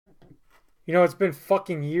You know, it's been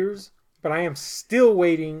fucking years, but I am still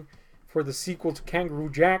waiting for the sequel to Kangaroo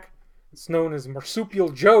Jack. It's known as Marsupial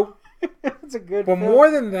Joe. It's a good But film. more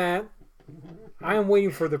than that, I am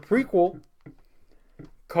waiting for the prequel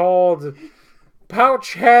called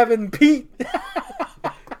Pouch Having Pete.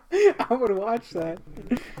 I would watch that.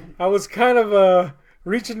 I was kind of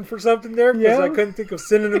reaching for something there because Yeah. I couldn't think of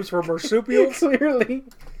synonyms for marsupials. Clearly.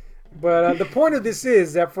 But the point of this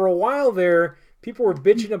is that for a while there, people were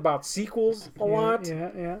bitching about sequels a lot.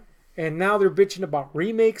 Yeah. And now they're bitching about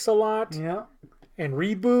remakes a lot. Yeah. And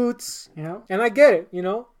reboots. Yeah. And I get it, you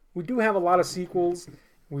know. We do have a lot of sequels.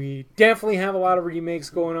 We definitely have a lot of remakes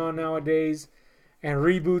going on nowadays. And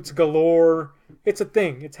reboots galore. It's a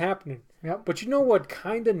thing. It's happening. Yep. But you know what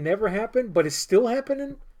kind of never happened, but is still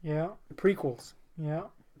happening? Yeah. Prequels. Yeah.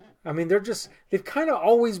 I mean, they've kind of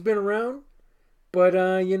always been around. But,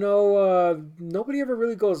 nobody ever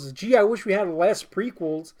really goes, gee, I wish we had less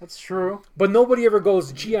prequels. That's true. But nobody ever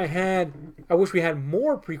goes, gee, I wish we had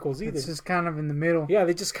more prequels either. It's just kind of in the middle. Yeah,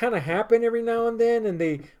 they just kind of happen every now and then, and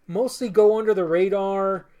they mostly go under the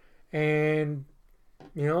radar, and,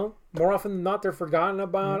 more often than not, they're forgotten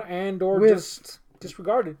about and or just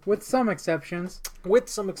disregarded. With some exceptions. With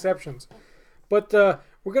some exceptions. But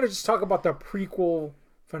we're going to just talk about the prequel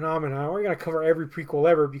phenomenon. We're going to cover every prequel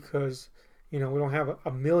ever because... we don't have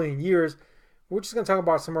a million years. We're just going to talk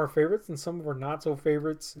about some of our favorites and some of our not so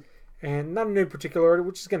favorites. And not in any particular order.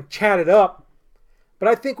 We're just going to chat it up. But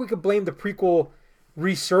I think we could blame the prequel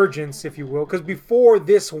resurgence, if you will. Because before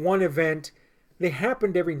this one event, they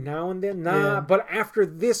happened every now and then. But after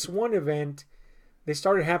this one event, they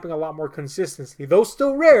started happening a lot more consistently. Though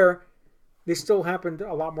still rare, they still happened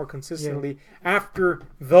a lot more consistently after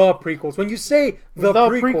the prequels. When you say the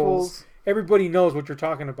prequels, everybody knows what you're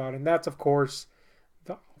talking about. And that's, of course,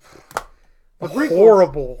 the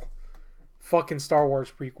horrible fucking Star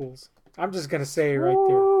Wars prequels. I'm just going to say it right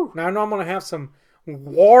there. Now, I know I'm going to have some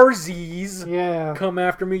Warzies come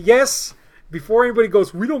after me. Yes, before anybody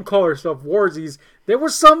goes, we don't call ourselves Warzies. There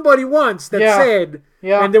was somebody once that said,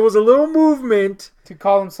 and there was a little movement to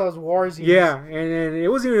call themselves Warzies. Yeah, and it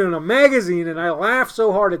was even in a magazine, and I laughed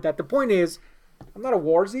so hard at that. The point is, I'm not a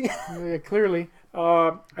Warzie. Yeah, clearly.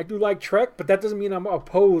 I do like Trek, but that doesn't mean I'm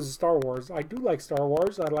opposed Star Wars. I do like Star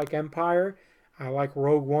Wars. I like Empire. I like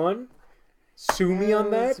Rogue One. Sue me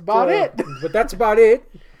on that. That's about it. But that's about it.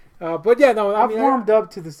 But yeah, no, I've warmed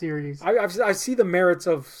up to the series. I see the merits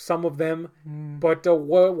of some of them, but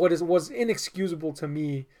what was inexcusable to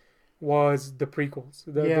me was the prequels.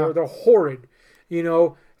 They're horrid.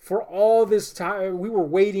 For all this time, we were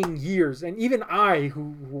waiting years, and even I,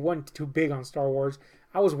 who wasn't too big on Star Wars,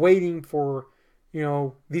 I was waiting for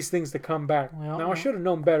these things to come back. Now I should have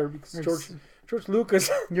known better because George Lucas.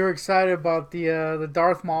 You're excited about the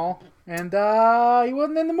Darth Maul, and he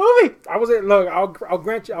wasn't in the movie. I was look. I'll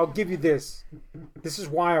grant you. I'll give you this. This is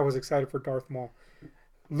why I was excited for Darth Maul.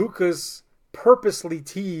 Lucas purposely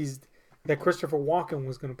teased that Christopher Walken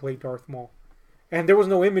was going to play Darth Maul, and there was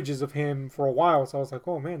no images of him for a while. So I was like,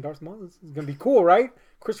 "Oh man, Darth Maul, this is going to be cool, right?"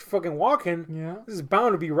 Christopher fucking Walken. Yeah. This is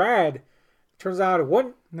bound to be rad. Turns out it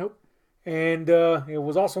wasn't. Nope. And it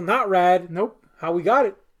was also not rad. Nope. How we got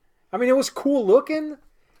it. I mean, it was cool looking.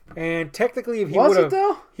 And technically, if he was it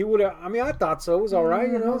though? He would have. I mean, I thought so. It was all right.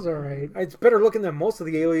 It was all right. It's better looking than most of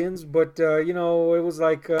the aliens, but it was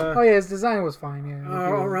like. Oh yeah, his design was fine. Yeah.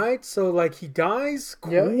 All right. So like he dies.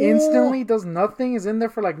 Cool. Yeah. Instantly does nothing. Is in there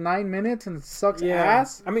for like 9 minutes and it sucks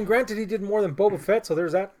ass. I mean, granted, he did more than Boba Fett, so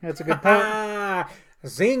there's that. That's a good point.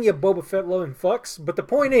 Zing, you Boba Fett loving fucks. But the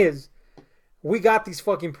point is, we got these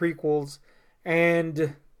fucking prequels,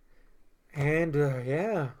 and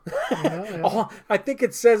yeah. I think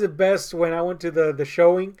it says it best when I went to the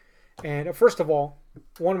showing. And first of all,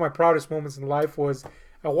 one of my proudest moments in life was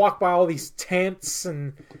I walked by all these tents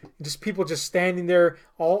and just people just standing there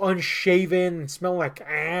all unshaven and smelling like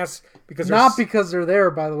ass because because they're there,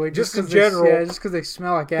 by the way, just in general, just because they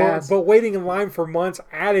smell like ass. But waiting in line for months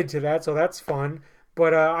added to that, so that's fun.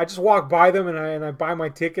 But I just walk by them and I buy my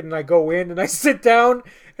ticket and I go in and I sit down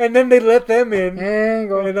and then they let them in.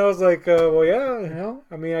 And I was like, well, yeah.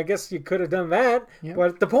 I mean, I guess you could have done that. Yep.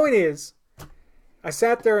 But the point is, I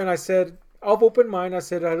sat there and I said, of open mind, I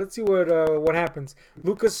said, let's see what happens.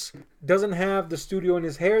 Lucas doesn't have the studio in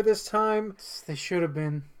his hair this time. They should have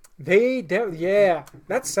been.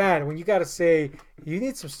 That's sad when you got to say you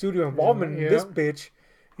need some studio involvement in this bitch,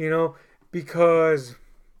 because.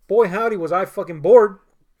 Boy, howdy, was I fucking bored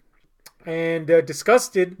and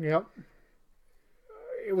disgusted. Yep.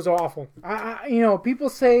 It was awful. People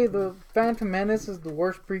say the Phantom Menace is the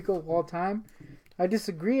worst prequel of all time. I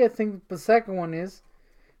disagree. I think the second one is.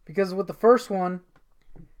 Because with the first one,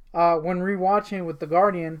 when rewatching with The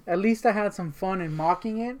Guardian, at least I had some fun in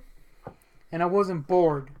mocking it, and I wasn't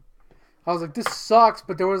bored. I was like, this sucks,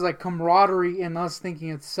 but there was like camaraderie in us thinking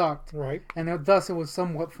it sucked. Right. And thus it was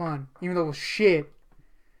somewhat fun, even though it was shit.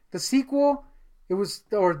 The sequel,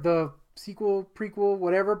 the sequel, prequel,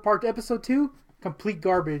 whatever, episode 2, complete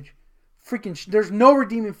garbage. Freaking there's no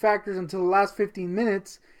redeeming factors until the last 15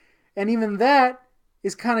 minutes, and even that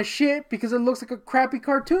is kind of shit because it looks like a crappy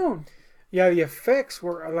cartoon. Yeah, the effects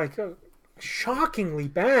were like shockingly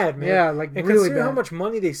bad, man. Yeah, like and really consider bad. how much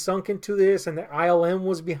money they sunk into this, and the ILM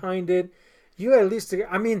was behind it. You at least,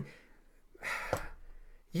 I mean,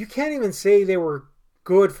 you can't even say they were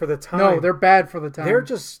good for the time. No, they're bad for the time. They're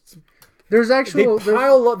just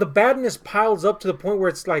the badness piles up to the point where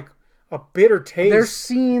it's like a bitter taste. There's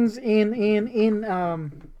scenes in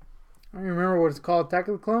I don't remember what it's called, Attack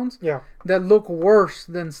of the Clones. Yeah, that look worse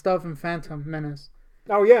than stuff in Phantom Menace.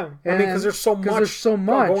 Oh yeah, I mean because there's so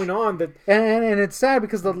much going on that, and it's sad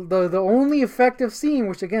because the only effective scene,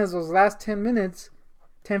 which again is those last 10 minutes,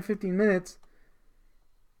 15 minutes,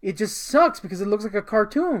 it just sucks because it looks like a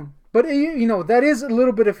cartoon. But you know that is a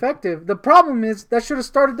little bit effective. The problem is that should have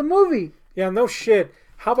started the movie. Yeah, no shit.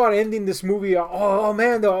 How about ending this movie? Oh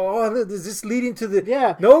man, is this leading to the?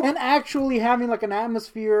 Yeah, nope. And actually having like an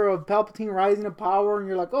atmosphere of Palpatine rising to power, and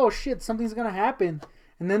you're like, oh shit, something's gonna happen,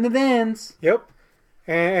 and then it ends. Yep.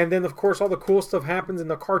 And then, of course, all the cool stuff happens in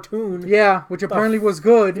the cartoon. Yeah, which apparently was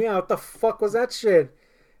good. Yeah, what the fuck was that shit?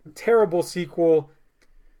 Terrible sequel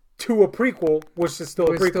to a prequel, which is still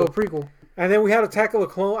a prequel. And then we had Attack of the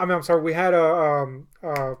Clone. I mean, I'm sorry, we had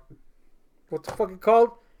what's the fuck it called?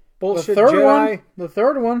 Bullshit Jedi. The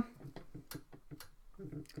third one.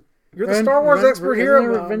 You're the Star Wars expert here.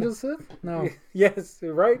 Revenge of the Sith? No. Yes,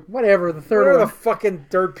 right? Whatever, the third one. the fucking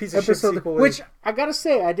third piece of shit sequel is. Which, I gotta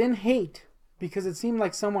say, I didn't hate. Because it seemed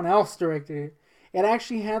like someone else directed it. It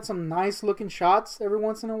actually had some nice looking shots every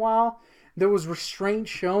once in a while. There was restraint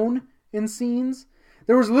shown in scenes.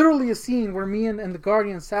 There was literally a scene where me and the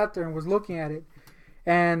Guardian sat there and was looking at it.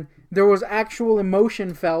 And there was actual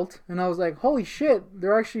emotion felt. And I was like, holy shit,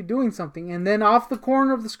 they're actually doing something. And then off the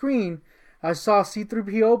corner of the screen, I saw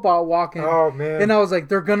C-3PO bot walking. Oh, man. And I was like,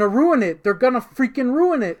 they're going to ruin it. They're going to freaking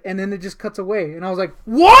ruin it. And then it just cuts away. And I was like,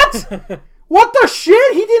 what? What the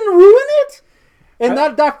shit? He didn't ruin it? And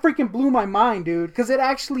that freaking blew my mind, dude. Because it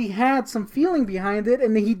actually had some feeling behind it,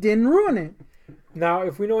 and he didn't ruin it. Now,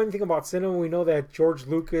 if we know anything about cinema, we know that George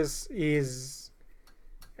Lucas is...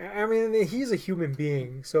 I mean, he's a human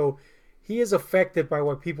being, so he is affected by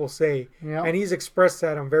what people say. Yep. And he's expressed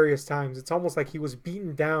that on various times. It's almost like he was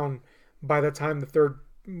beaten down by the time the third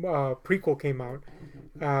prequel came out.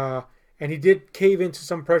 And he did cave into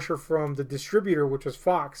some pressure from the distributor, which was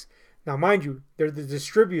Fox. Now, mind you, they're the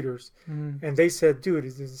distributors, and they said,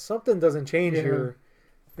 dude, something doesn't change here.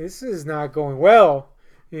 This is not going well,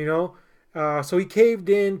 you know? So he caved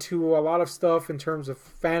into a lot of stuff in terms of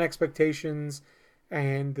fan expectations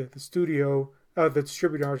and the distributor,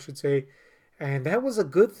 I should say. And that was a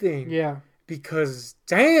good thing. Yeah. Because,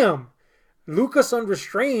 damn, Lucas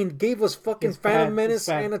Unrestrained gave us fucking Phantom Menace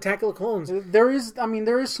and Attack of the Clones. There is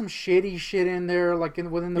some shitty shit in there, like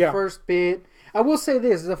within the first bit. I will say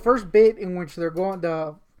this: the first bit in which they're going,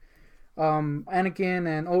 Anakin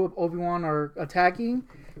and Obi-Wan are attacking,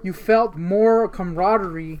 you felt more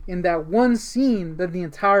camaraderie in that one scene than the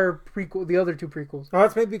entire prequel, the other two prequels. Oh,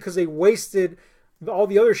 that's maybe because they wasted all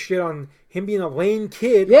the other shit on him being a lame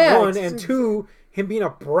kid, one, and two, him being a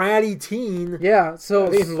bratty teen. Yeah, so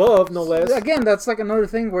in love, no less. Again, that's like another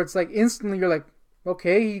thing where it's like instantly you're like,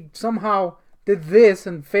 okay, he somehow did this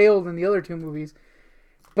and failed in the other two movies.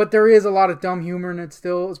 But there is a lot of dumb humor in it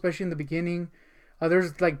still, especially in the beginning.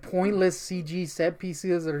 There's like pointless CG set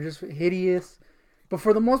pieces that are just hideous. But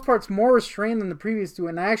for the most part, it's more restrained than the previous two.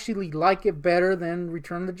 And I actually like it better than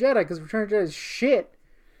Return of the Jedi. Because Return of the Jedi is shit.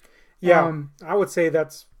 Yeah, I would say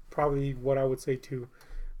that's probably what I would say too.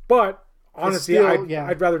 But honestly,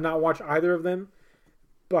 I'd rather not watch either of them.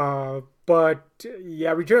 But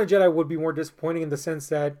yeah, Return of the Jedi would be more disappointing in the sense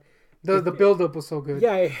that the build-up was so good.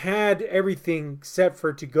 Yeah, it had everything set for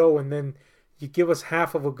it to go, and then you give us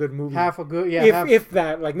half of a good movie. Half a good, yeah. If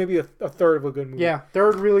that, like maybe a third of a good movie. Yeah,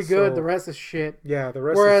 third really good, the rest is shit. Yeah, the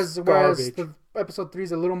rest is garbage. Whereas the episode 3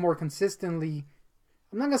 is a little more consistently,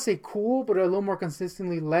 I'm not going to say cool, but a little more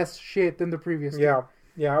consistently less shit than the previous two.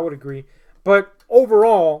 Yeah, I would agree. But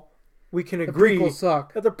overall, we can agree the prequels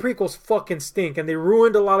suck. That the prequels fucking stink, and they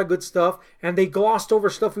ruined a lot of good stuff, and they glossed over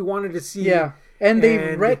stuff we wanted to see. Yeah. And they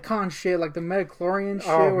retcon shit like the Metachlorian shit,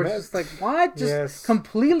 where it's just like, what? Just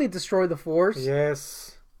completely destroy the Force.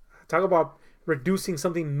 Yes. Talk about reducing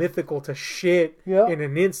something mythical to shit Yeah. in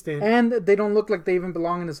an instant. And they don't look like they even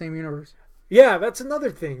belong in the same universe. Yeah, that's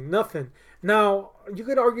another thing. Nothing. Now, you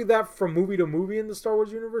could argue that from movie to movie in the Star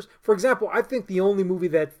Wars universe. For example, I think the only movie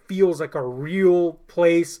that feels like a real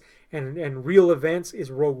place and real events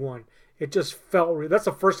is Rogue One. It just felt real. That's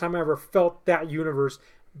the first time I ever felt that universe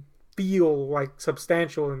feel like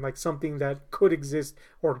substantial and like something that could exist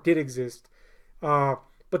or did exist.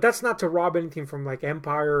 But that's not to rob anything from like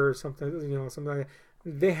Empire or something, something like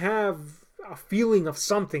that. They have a feeling of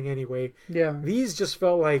something anyway. Yeah. These just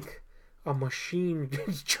felt like a machine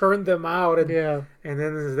churned them out, and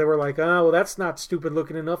then they were like, oh, well, that's not stupid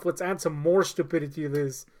looking enough. Let's add some more stupidity to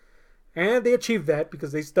this, and they achieved that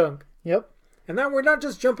because they stunk. Yep. And now we're not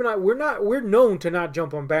just jumping out. We're known to not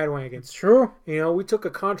jump on bandwagons. It's true. We took a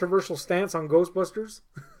controversial stance on Ghostbusters.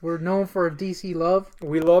 We're known for a DC love.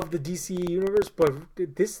 We love the DC universe, but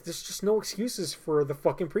there's just no excuses for the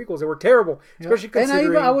fucking prequels. They were terrible, especially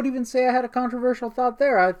considering. And I would even say I had a controversial thought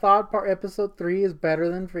there. I thought Episode 3 is better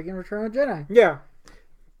than freaking Return of the Jedi. Yeah.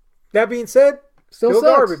 That being said, still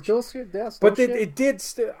garbage. But it did.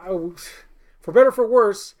 For better or for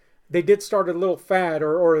worse, they did start a little fad,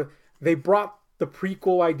 or they brought the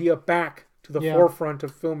prequel idea back to the forefront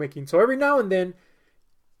of filmmaking. So every now and then,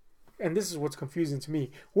 and this is what's confusing to me,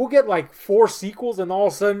 we'll get like 4 sequels, and all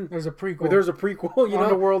of a sudden there's a prequel.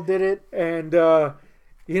 Underworld did it, and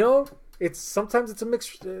it's sometimes it's a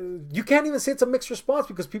mixed. You can't even say it's a mixed response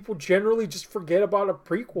because people generally just forget about a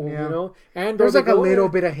prequel. And there's like a little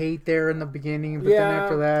bit of hate there in the beginning, but then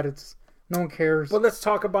after that, it's no one cares. But let's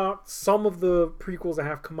talk about some of the prequels that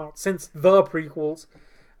have come out since the prequels.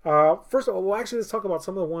 First of all, let's talk about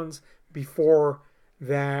some of the ones before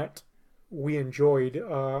that we enjoyed.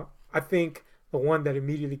 I think the one that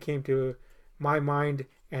immediately came to my mind,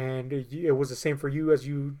 and it was the same for you as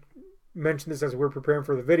you mentioned this as we were preparing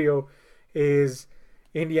for the video, is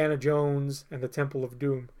Indiana Jones and the Temple of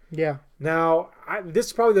Doom. Yeah. Now, this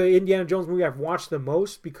is probably the Indiana Jones movie I've watched the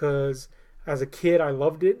most because as a kid I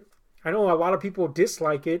loved it. I know a lot of people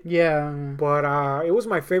dislike it. Yeah. But it was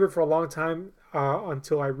my favorite for a long time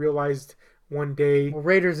until I realized one day. Well,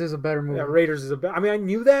 Raiders is a better movie. Yeah, Raiders is a better. I mean, I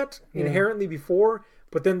knew that inherently before,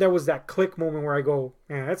 but then there was that click moment where I go,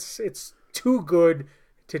 man, it's too good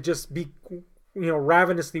to just be,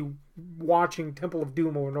 ravenously watching Temple of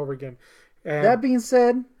Doom over and over again. And that being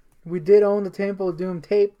said, we did own the Temple of Doom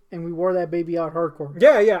tape, and we wore that baby out hardcore.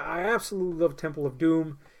 Yeah, I absolutely love Temple of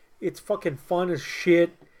Doom. It's fucking fun as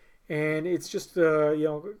shit, and it's just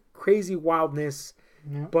crazy wildness.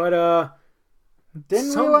 Yeah. But I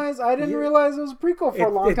didn't realize it was a prequel for a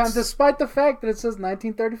long time, despite the fact that it says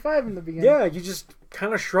 1935 in the beginning. Yeah, you just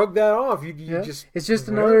kind of shrug that off. It's just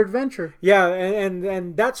another adventure. Yeah,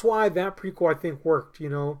 and that's why that prequel I think worked.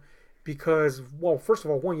 Because first of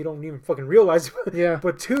all, one, you don't even fucking realize it. Yeah.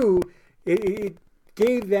 But two, it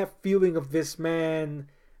gave that feeling of this man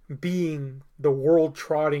being the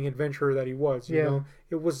world-trotting adventurer that he was. You know,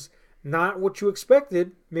 it was not what you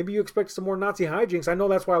expected. Maybe you expected some more Nazi hijinks. I know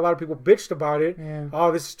that's why a lot of people bitched about it. Yeah.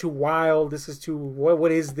 Oh, this is too wild. This is too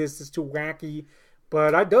what is this? This is too wacky.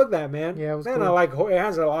 But I dug that, man. Yeah, it was cool. I like it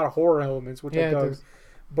has a lot of horror elements, which I dug.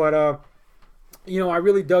 But I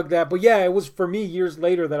really dug that. But yeah, it was for me years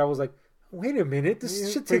later that I was like, wait a minute,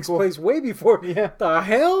 this shit takes place way before. Yeah. The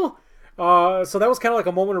hell? So that was kind of like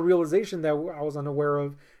a moment of realization that I was unaware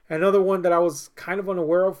of. Another one that I was kind of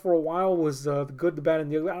unaware of for a while was The Good, the Bad,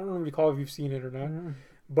 and the Ugly. I don't recall if you've seen it or not. Mm-hmm.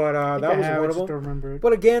 But that was one of them. Don't remember it.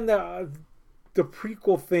 But again, the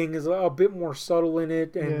prequel thing is a bit more subtle in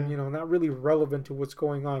it and, not really relevant to what's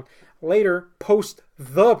going on. Later, post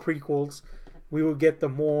the prequels, we will get the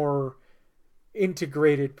more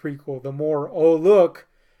integrated prequel. The more, oh, look,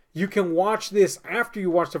 you can watch this after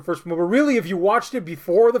you watch the first one. But really, if you watched it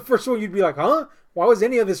before the first one, you'd be like, huh? Why was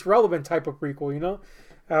any of this relevant type of prequel,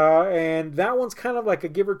 and that one's kind of like a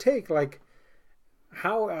give or take. Like,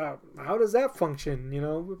 how does that function,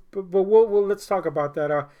 But we'll let's talk about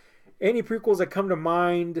that. Any prequels that come to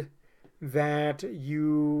mind that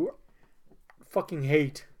you fucking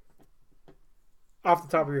hate off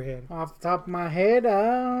the top of your head? Off the top of my head,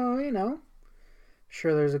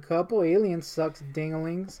 sure, there's a couple. Alien sucks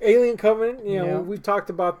dinglings. Alien Covenant, we've talked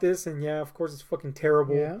about this, and of course it's fucking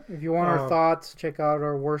terrible. Yeah, if you want our thoughts, check out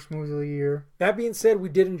our worst movies of the year. That being said, we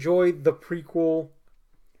did enjoy the prequel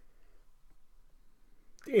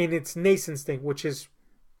in its nascent state, which is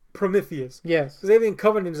Prometheus. Yes. Because Alien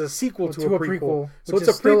Covenant is a sequel to a prequel. So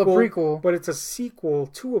it's still a prequel, but it's a sequel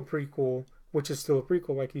to a prequel, which is still a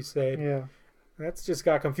prequel, like you said. Yeah. That's just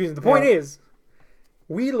got confusing. The point is,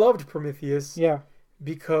 we loved Prometheus. Yeah.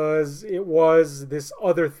 Because it was this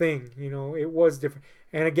other thing, it was different.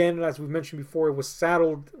 And again, as we mentioned before, it was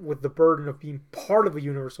saddled with the burden of being part of a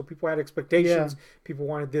universe. So people had expectations. Yeah. People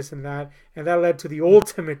wanted this and that. And that led to the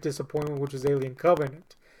ultimate disappointment, which was Alien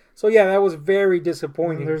Covenant. So yeah, that was very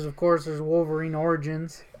disappointing. And there's Wolverine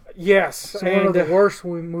Origins. Yes. It's one of the worst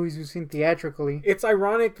movies we've seen theatrically. It's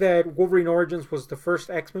ironic that Wolverine Origins was the first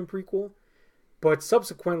X-Men prequel, but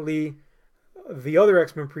subsequently, the other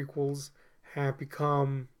X-Men prequels have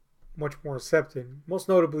become much more accepted. Most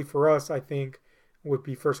notably for us, I think, would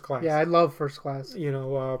be First Class. Yeah, I love First Class. You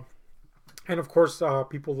know, and of course,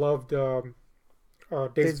 people loved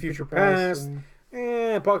Days of Future Past.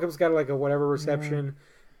 Apocalypse got like a whatever reception.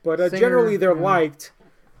 But generally, they're liked.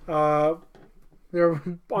 On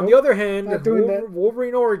the other hand,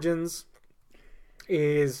 Wolverine Origins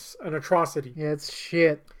is an atrocity. Yeah, it's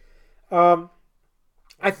shit.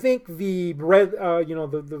 I think the red,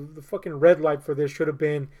 the fucking red light for this should have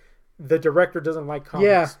been the director doesn't like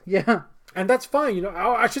comics. Yeah. And that's fine. You know,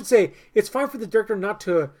 I should say it's fine for the director not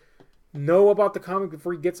to know about the comic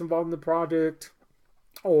before he gets involved in the project,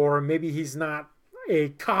 or maybe he's not a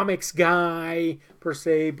comics guy per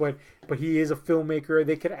se, but he is a filmmaker.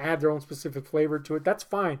 They could add their own specific flavor to it. That's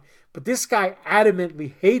fine. But this guy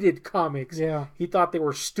adamantly hated comics. Yeah. He thought they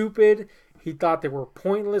were stupid. He thought they were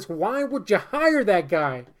pointless. Why would you hire that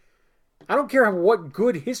guy? I don't care what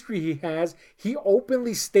good history he has. He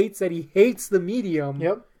openly states that he hates the medium.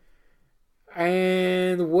 Yep.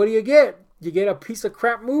 And what do you get? You get a piece of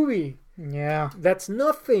crap movie. Yeah. That's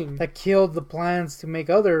nothing. That killed the plans to make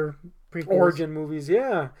other prequels. Origin movies,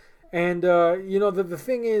 yeah. And, the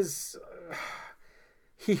thing is,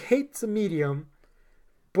 he hates the medium,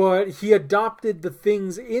 but he adopted the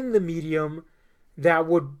things in the medium that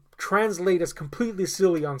would translate as completely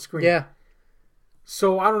silly on screen. Yeah.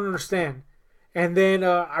 So I don't understand. And then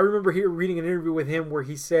I remember reading an interview with him where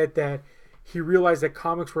he said that he realized that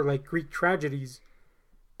comics were like Greek tragedies,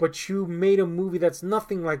 but you made a movie that's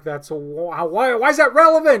nothing like that. So why is that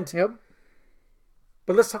relevant? Yep.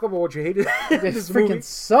 But let's talk about what you hated. This freaking movie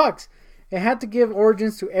sucks. It had to give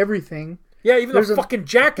origins to everything. Yeah, even the fucking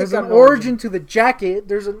jacket. There's an origin to the jacket.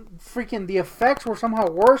 There's the effects were somehow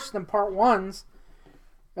worse than part one's.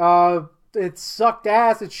 It sucked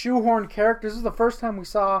ass. It shoehorned characters. This is the first time we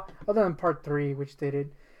saw, other than part 3, which they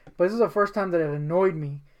did, but this is the first time that it annoyed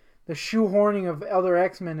me. The shoehorning of other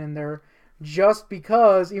X-Men in there, just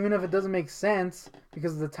because, even if it doesn't make sense,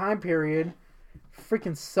 because of the time period,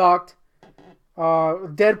 freaking sucked.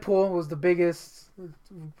 Deadpool was the biggest,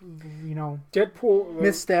 Deadpool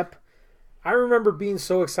misstep. I remember being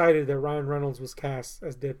so excited that Ryan Reynolds was cast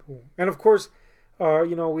as Deadpool. And of course,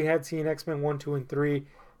 we had seen X-Men 1, 2, and 3,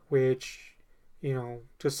 which,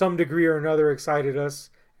 to some degree or another excited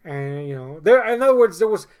us. And, in other words, there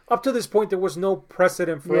was, up to this point, there was no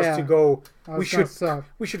precedent for us to go, we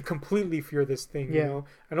should completely fear this thing,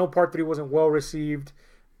 I know part 3 wasn't well received,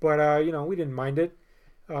 but, we didn't mind it.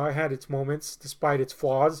 It had its moments, despite its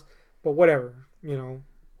flaws, but whatever,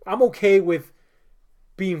 I'm okay with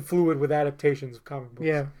being fluid with adaptations of comic books.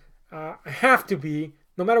 Yeah. I have to be,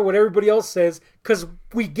 no matter what everybody else says, because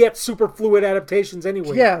we get super fluid adaptations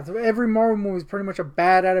anyway. Yeah, every Marvel movie is pretty much a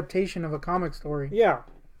bad adaptation of a comic story. Yeah.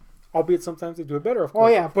 Albeit sometimes they do it better, of course.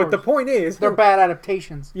 Oh, yeah, but the point is... They're bad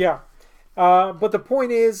adaptations. Yeah. But the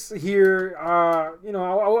point is here, I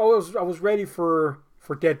was ready for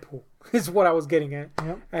Deadpool, is what I was getting at.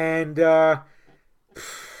 Yep. And...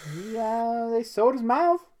 they sewed his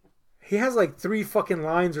mouth. He has like 3 fucking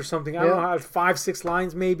lines or something. I don't know how, 5, 6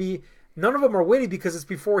 lines maybe. None of them are witty because it's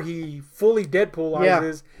before he fully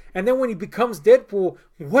Deadpoolizes. Yeah. And then when he becomes Deadpool,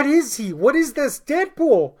 what is he? What is this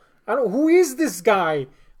Deadpool? Who is this guy?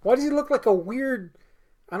 Why does he look like a weird,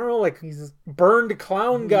 he's a burned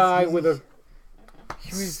clown guy with a...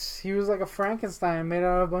 He was like a Frankenstein made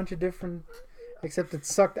out of a bunch of different... Except it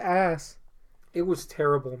sucked ass. It was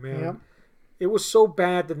terrible, man. Yep. It was so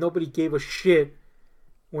bad that nobody gave a shit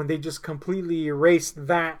when they just completely erased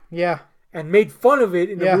that. Yeah. And made fun of it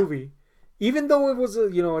in the movie. Even though it was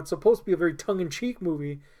it's supposed to be a very tongue-in-cheek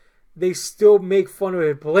movie, they still make fun of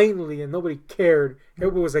it blatantly and nobody cared.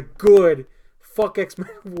 It was a good fuck X-Men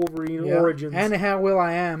Wolverine Origins. And it had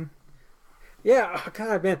Will.i.am. Yeah,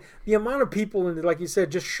 God, man. The amount of people, in like you said,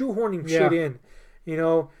 just shoehorning shit in.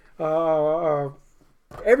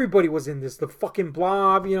 Everybody was in this. The fucking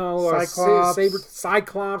Blob,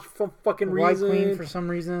 Cyclops for fucking reason. White Queen for some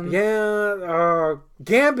reason. Yeah,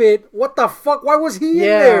 Gambit. What the fuck? Why was he in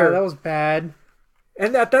there? Yeah, that was bad.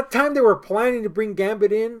 And at that time, they were planning to bring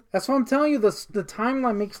Gambit in. That's what I'm telling you. The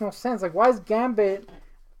timeline makes no sense. Like, why is Gambit...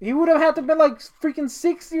 He would have had to be like freaking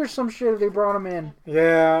 60 or some shit if they brought him in.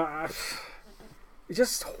 Yeah. It's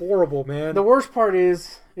just horrible, man. The worst part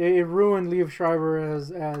is it ruined Liev Schreiber as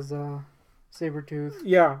Sabretooth.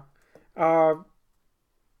 Yeah.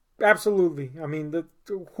 Absolutely. I mean,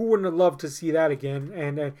 who wouldn't have loved to see that again?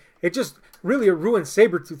 And it just really ruined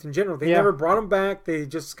Sabretooth in general. They never brought him back. They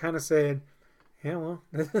just kind of said, yeah, well,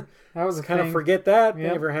 that was a kind of thing. forget that. Yep.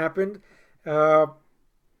 It never happened.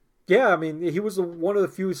 Yeah, I mean, he was one of the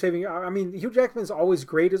few saving. I mean, Hugh Jackman's always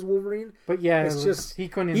great as Wolverine. But yeah, it's just he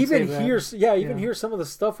couldn't even say hear. that. Yeah, even hear some of the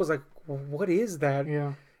stuff was like, well, what is that?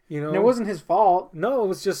 Yeah, you know, and it wasn't his fault. No, it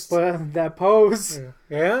was just that pose.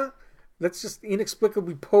 Yeah. Let's just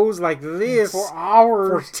inexplicably pose like this for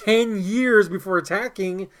hours, for 10 years before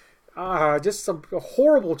attacking. Just some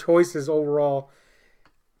horrible choices overall.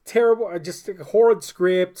 Terrible, just a horrid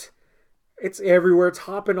script. It's everywhere. It's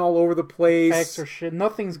hopping all over the place. Effects are shit.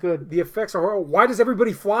 Nothing's good. The effects are horrible. Why does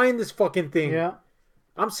everybody fly in this fucking thing? Yeah.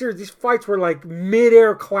 I'm serious. These fights were like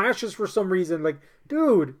mid-air clashes for some reason. Like,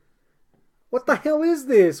 dude, what the hell is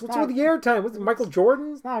this? What's with the airtime? What's Michael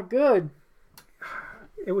Jordan? It's not good.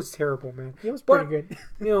 It was terrible, man. It was pretty good.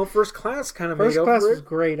 You know, First Class kind of First made up Class for it. was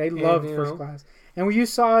great. I loved First Class. And you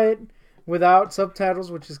saw it without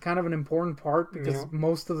subtitles, which is kind of an important part because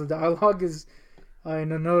most of the dialogue is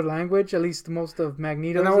in another language, at least most of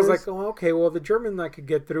Magneto's. And I was like, oh, okay, well, the German I could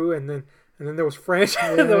get through, and then there was French,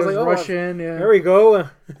 Yeah, and I was like, oh, Russian, yeah. There we go.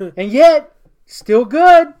 And yet, still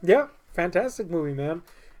good. Yeah, fantastic movie, man.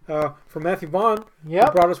 From Matthew Vaughn, Yep.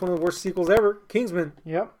 who brought us one of the worst sequels ever, Kingsman.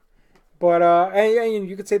 Yep. But and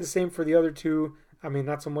you could say the same for the other two. I mean,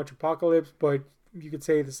 not so much Apocalypse, but you could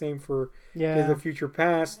say the same for the Future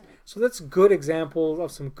Past. So that's good examples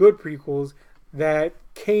of some good prequels that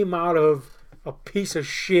came out of a piece of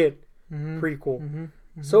shit prequel.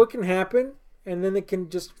 So it can happen, and then it can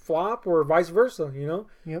just flop, or vice versa. You know.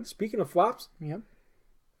 Yep. Speaking of flops, Yep.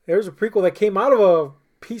 there's a prequel that came out of a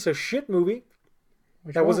piece of shit movie.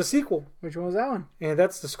 Which that one? was a sequel. Which one was that one? And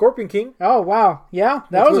that's The Scorpion King. Oh, wow. Yeah,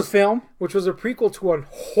 that was a film. Which was a prequel to a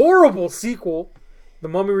horrible sequel, The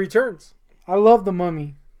Mummy Returns. I love The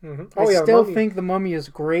Mummy. I still think The Mummy is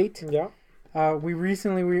great. Yeah. I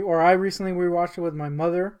recently rewatched it with my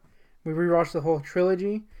mother. We rewatched the whole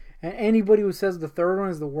trilogy. And anybody who says the third one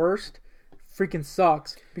is the worst freaking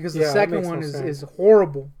sucks. Because the second one is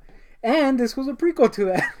horrible. And this was a prequel to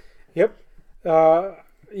that. Yep.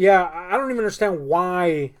 Yeah, I don't even understand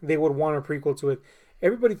why they would want a prequel to it.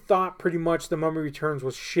 Everybody thought pretty much The Mummy Returns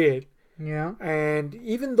was shit. Yeah. And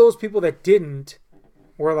even those people that didn't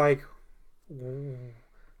were like,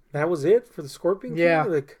 that was it for the Scorpion King? Yeah.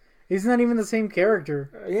 Like, he's not even the same character.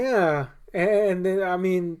 Yeah. And then, I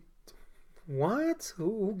mean, what?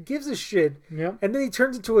 Who gives a shit? Yep. And then he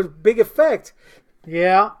turns into a big effect.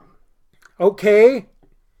 Yeah. Okay.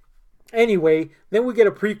 Anyway, then we get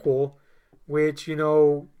a prequel, which, you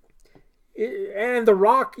know, and The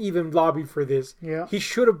Rock even lobbied for this. Yeah. He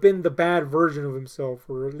should have been the bad version of himself,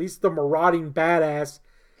 or at least the marauding badass.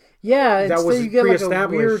 Yeah, that was you get like a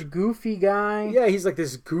pre-established. weird, goofy guy. Yeah, he's like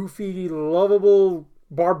this goofy, lovable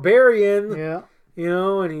barbarian. Yeah. You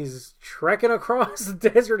know, and he's trekking across the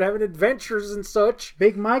desert, having adventures and such.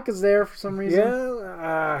 Big Mike is there for some reason.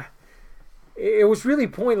 Yeah. It was really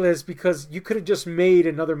pointless because you could have just made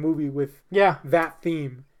another movie with that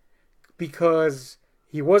theme. Because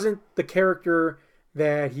he wasn't the character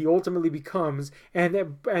that he ultimately becomes, and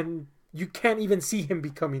you can't even see him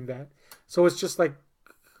becoming that. So it's just like,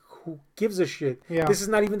 who gives a shit? Yeah. This is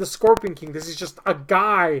not even the Scorpion King. This is just a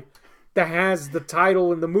guy that has the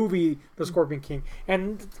title in the movie, The Scorpion King.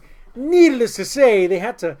 And needless to say, they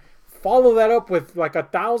had to follow that up with like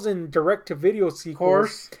 1,000 direct-to-video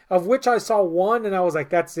sequels, of which I saw one, and I was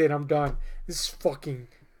like, that's it, I'm done. This is fucking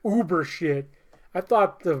uber shit. I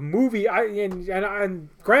thought the movie, and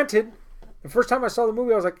granted, the first time I saw the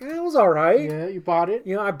movie, I was like, it was all right. Yeah, you bought it.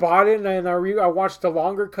 You know, I bought it, and I watched the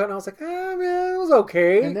longer cut, and I was like, man, it was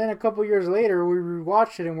okay. And then a couple years later, we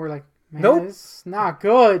rewatched it, and we're like, man, nope, it's not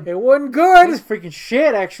good. It wasn't good. It's freaking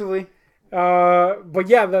shit, actually. But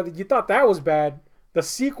yeah, you thought that was bad. The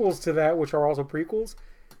sequels to that, which are also prequels,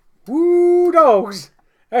 woo dogs,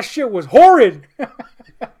 that shit was horrid.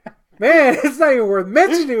 Man, it's not even worth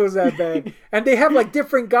mentioning it was that bad. And they have like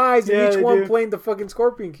different guys in each one playing the fucking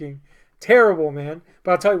Scorpion King. Terrible, man.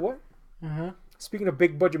 But I'll tell you what. Speaking of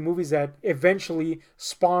big budget movies that eventually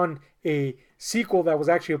spawned a sequel that was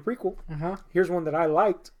actually a prequel, here's one that I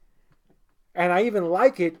liked. And I even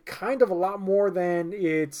like it kind of a lot more than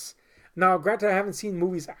it's... Now, granted, I haven't seen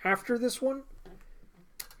movies after this one,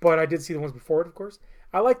 but I did see the ones before it, of course.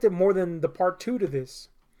 I liked it more than the part 2 to this.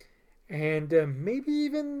 And maybe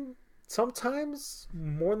even sometimes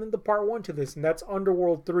more than the part 1 to this. And that's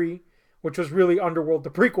Underworld 3, which was really Underworld the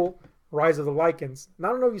prequel, Rise of the Lycans. And I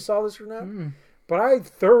don't know if you saw this or not, Mm. but I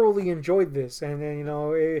thoroughly enjoyed this. And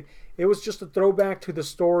then, it was just a throwback to the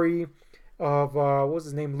story of, what was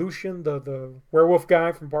his name? Lucian, the werewolf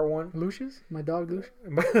guy from part one. Lucius? My dog Lucius?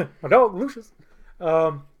 My dog, Lucius.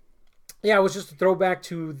 Yeah, it was just a throwback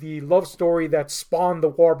to the love story that spawned the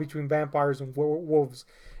war between vampires and wolves.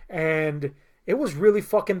 And it was really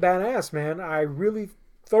fucking badass, man. I really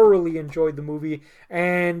thoroughly enjoyed the movie.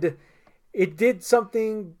 And it did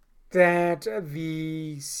something that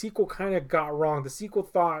the sequel kind of got wrong. The sequel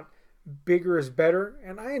thought bigger is better.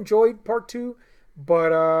 And I enjoyed part two.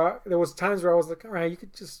 But there was times where I was like, all right, you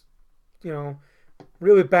could just,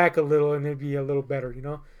 reel it back a little and it'd be a little better,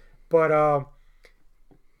 But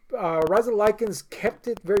Rise of the Lycans kept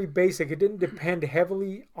it very basic. It didn't depend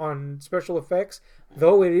heavily on special effects,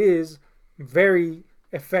 though it is very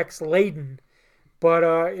effects laden. But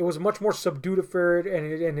it was much more subdued affair,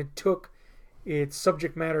 and it took its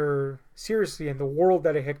subject matter seriously and the world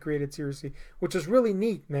that it had created seriously, which was really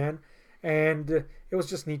neat, man. And it was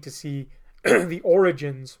just neat to see the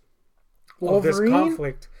origins of this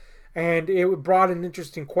conflict. And it brought an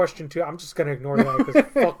interesting question to... I'm just going to ignore that because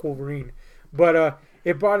fuck Wolverine. But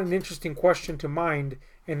it brought an interesting question to mind,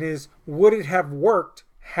 and is, would it have worked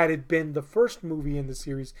had it been the first movie in the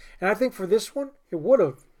series? And I think for this one, it would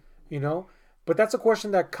have, But that's a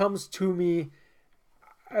question that comes to me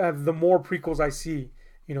the more prequels I see.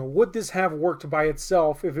 Would this have worked by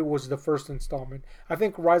itself if it was the first installment? I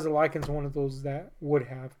think Rise of the Lycans is one of those that would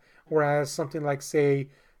have. Whereas something like, say,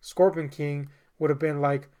 Scorpion King would have been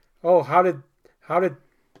like, oh, how did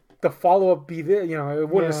the follow-up be there? It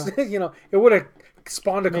would have, it would have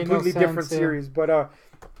spawned a completely different series. But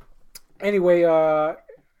anyway,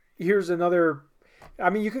 here's another. I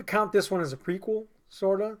mean, you could count this one as a prequel,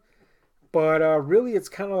 sorta, but really, it's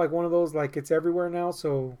kind of like one of those, like, it's everywhere now.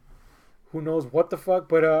 So who knows what the fuck?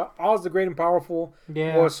 But Oz the Great and Powerful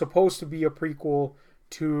was supposed to be a prequel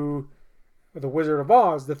to The Wizard of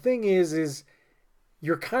Oz. The thing is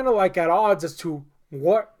you're kind of like at odds as to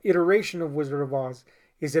what iteration of Wizard of Oz.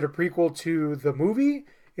 Is it a prequel to the movie?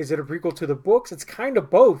 Is it a prequel to the books? It's kind of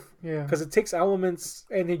both. Yeah. Because it takes elements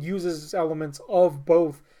and it uses elements of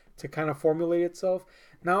both to kind of formulate itself.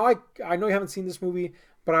 Now, I know you haven't seen this movie,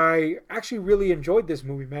 but I actually really enjoyed this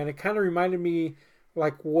movie, man. It kind of reminded me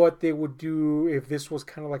like what they would do if this was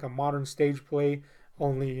kind of like a modern stage play,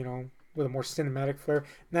 only, with a more cinematic flair.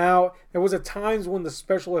 Now, there was at times when the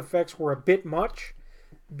special effects were a bit much,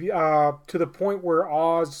 to the point where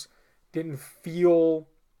Oz didn't feel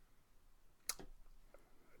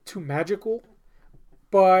too magical.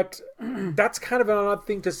 But that's kind of an odd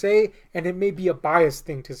thing to say, and it may be a biased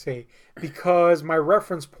thing to say, because my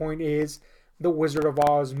reference point is the Wizard of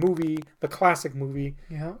Oz movie, the classic movie.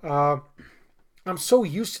 Yeah. I'm so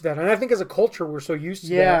used to that, and I think as a culture we're so used to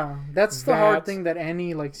that. Yeah, that's the hard thing that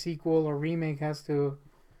any like sequel or remake has to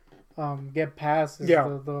get past. Is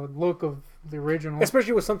the look of the original,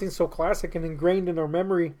 especially with something so classic and ingrained in our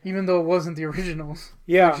memory. Even though it wasn't the originals.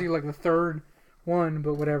 Yeah, actually, like the third one,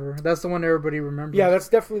 but whatever. That's the one everybody remembers. Yeah, that's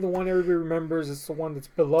definitely the one everybody remembers. It's the one that's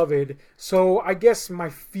beloved. So I guess my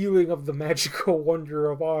feeling of the magical wonder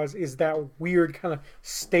of Oz is that weird kind of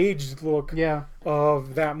staged look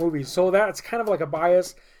of that movie. So that's kind of like a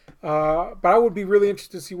bias. But I would be really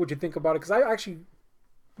interested to see what you think about it, because I actually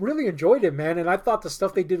really enjoyed it, man. And I thought the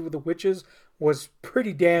stuff they did with the witches was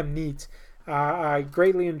pretty damn neat. I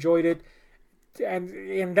greatly enjoyed it.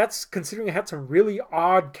 And that's considering it had some really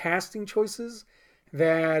odd casting choices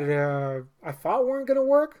that I thought weren't going to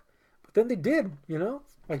work, but then they did,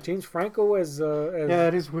 like James Franco as yeah,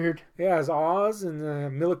 it is weird. Yeah, as Oz,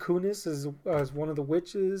 and Mila Kunis as one of the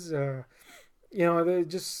witches. They're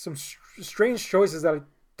just some strange choices that I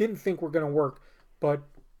didn't think were going to work, but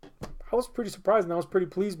I was pretty surprised and I was pretty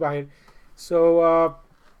pleased by it. So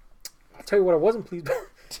I'll tell you what I wasn't pleased by.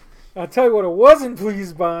 I'll tell you what I wasn't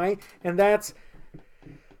pleased by, and that's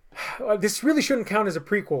this really shouldn't count as a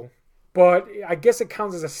prequel, but I guess it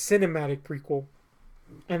counts as a cinematic prequel,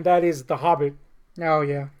 and that is The Hobbit. Oh,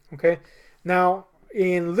 yeah. Okay? Now,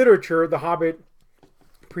 in literature, The Hobbit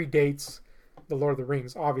predates The Lord of the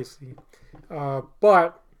Rings, obviously.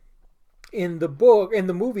 But in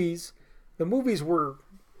the movies were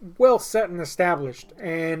well set and established,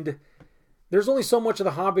 and there's only so much of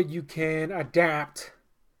The Hobbit you can adapt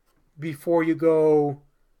before you go,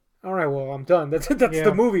 all right, well, I'm done. That's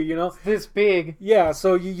the movie, It's this big. Yeah,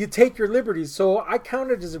 so you take your liberties. So I count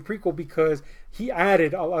it as a prequel because he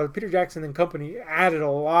added, Peter Jackson and company added a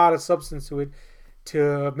lot of substance to it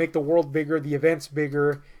to make the world bigger, the events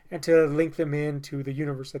bigger, and to link them into the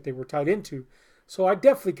universe that they were tied into. So I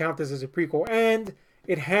definitely count this as a prequel. And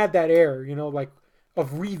it had that air, like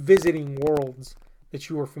of revisiting worlds that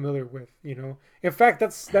you were familiar with. In fact,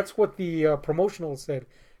 that's what the promotional said.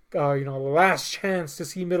 The last chance to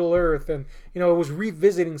see Middle Earth, and it was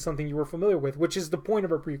revisiting something you were familiar with, which is the point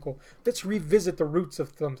of a prequel. Let's revisit the roots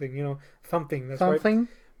of something. Something. That's Something.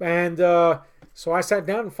 Right. And so I sat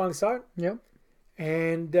down and finally saw it. Yep.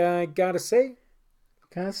 And I gotta say,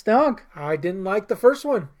 kind of stunk. I didn't like the first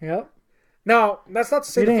one. Yep. Now, that's not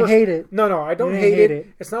to say you didn't hate it. No, I don't hate it.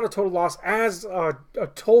 It's not a total loss. As a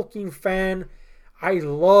Tolkien fan, I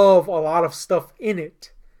love a lot of stuff in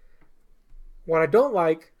it. What I don't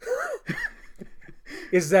like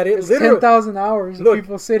is that it's literally 10,000 hours of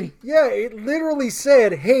people sitting. Yeah, it literally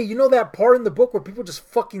said, hey, that part in the book where people just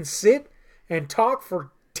fucking sit and talk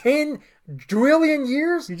for 10 trillion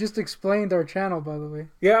years? You just explained our channel, by the way.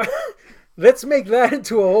 Yeah. Let's make that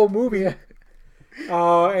into a whole movie. Yeah.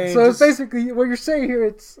 And so it's basically what you're saying here.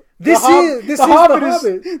 It's The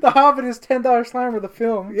Hobbit. The Hobbit is $10 Slammer, the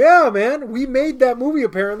film. Yeah, man, we made that movie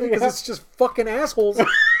apparently because it's just fucking assholes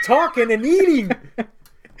talking and eating.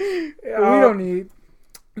 We don't eat.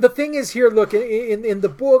 The thing is here, look, in the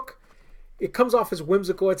book, it comes off as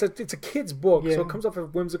whimsical. It's a kid's book, so it comes off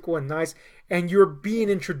as whimsical and nice, and you're being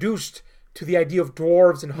introduced to the idea of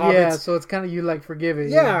dwarves and hobbits. Yeah, so it's kind of you forgive it.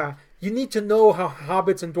 Yeah. You need to know how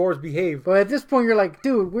hobbits and dwarves behave. But at this point, you're like,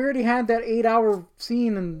 dude, we already had that 8-hour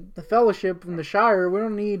scene in the Fellowship in the Shire. We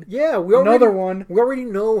don't need another one. We already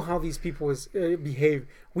know how these people behave.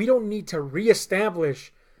 We don't need to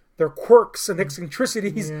reestablish their quirks and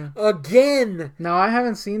eccentricities again. Now, I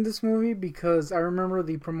haven't seen this movie because I remember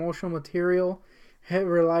the promotional material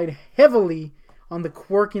relied heavily on the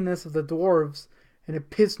quirkiness of the dwarves, and it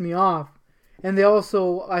pissed me off. And they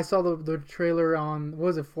also, I saw the trailer on, what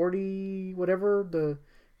was it, 40, whatever, the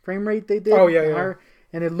frame rate they did? Oh, yeah.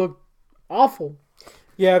 And it looked awful.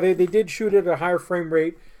 Yeah, they did shoot it at a higher frame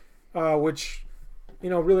rate, which,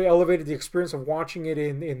 really elevated the experience of watching it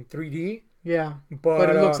in 3D. Yeah,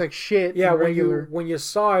 but it looks like shit. Yeah, when you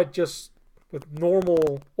saw it just with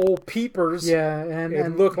normal old peepers, and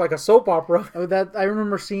it looked like a soap opera. I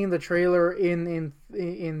remember seeing the trailer in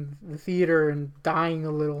the theater and dying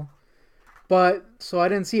a little. But, so I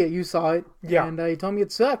didn't see it. You saw it. Yeah. And you told me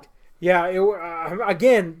it sucked. Yeah.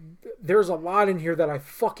 Again, there's a lot in here that I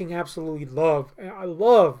fucking absolutely love.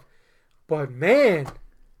 But, man.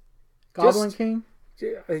 Goblin King?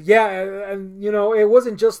 Yeah. And, it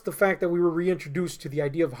wasn't just the fact that we were reintroduced to the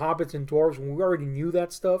idea of hobbits and dwarves when we already knew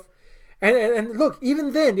that stuff. And look,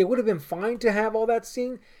 even then, it would have been fine to have all that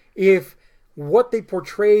scene if what they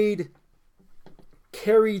portrayed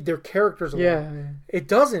carried their characters along. Yeah. It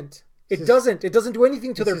doesn't. It doesn't do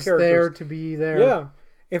anything to their characters. It's there to be there. Yeah.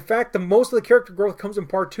 In fact, most of the character growth comes in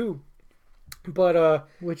part 2. But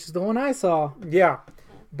which is the one I saw. Yeah.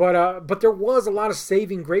 But there was a lot of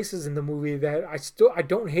saving graces in the movie that I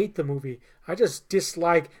don't hate the movie. I just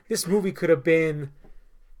dislike this movie could have been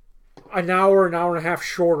an hour and a half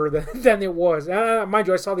shorter than it was. Mind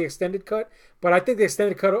you, I saw the extended cut, but I think the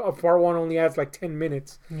extended cut of part 1 only adds 10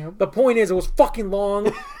 minutes. Yep. The point is, it was fucking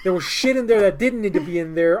long. There was shit in there that didn't need to be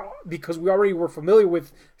in there because we already were familiar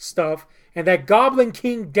with stuff. And that Goblin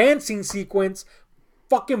King dancing sequence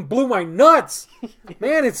fucking blew my nuts.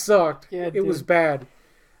 Man, it sucked. Yeah, it was bad.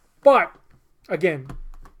 But, again,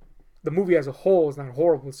 the movie as a whole is not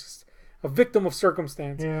horrible. It's just a victim of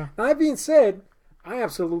circumstance. Yeah. Now, that being said, I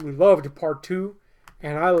absolutely loved part 2,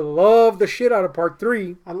 and I loved the shit out of part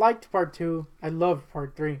 3. I liked part 2. I loved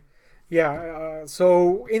part 3. Yeah,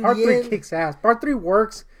 so in part the 3 end, kicks ass. Part 3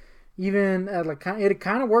 works even it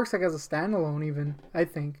kind of works as a standalone. Even I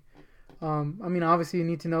think. Obviously you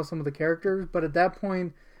need to know some of the characters, but at that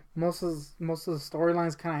point, most of the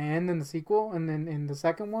storylines kind of end in the sequel and then in the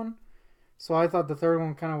second one. So I thought the third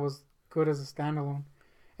one kind of was good as a standalone,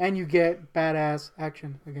 and you get badass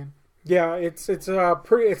action again. Yeah, it's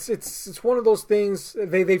one of those things.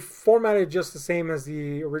 They formatted just the same as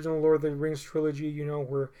the original Lord of the Rings trilogy,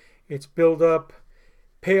 where it's build up,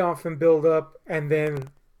 payoff, and build up, and then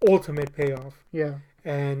ultimate payoff. Yeah.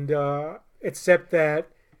 And except that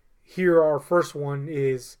here our first one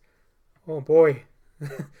is, oh boy,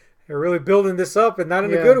 they're really building this up, and not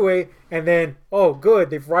in a good way. And then, oh good,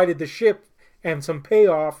 they've righted the ship, and some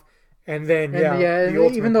payoff. And then,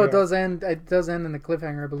 even though it does end in the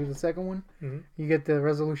cliffhanger, I believe, the second one. Mm-hmm. You get the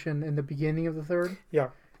resolution in the beginning of the third. Yeah.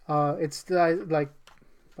 It's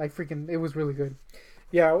freaking, it was really good.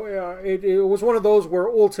 Yeah, it was one of those where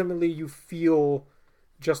ultimately you feel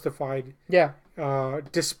justified. Yeah.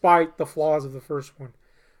 Despite the flaws of the first one.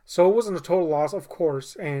 So it wasn't a total loss, of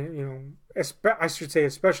course, and, I should say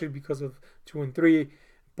especially because of 2 and 3.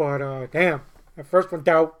 But, damn, that first one,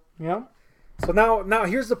 doubt. Yeah. So now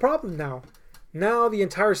here's the problem now. now the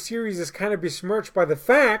entire series is kind of besmirched by the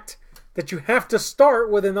fact that you have to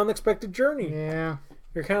start with an unexpected journey. Yeah.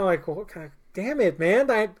 You're kind of like, well, damn it, man.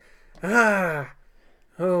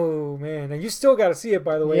 Oh, man. And you still got to see it,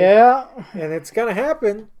 by the way. Yeah. And it's going to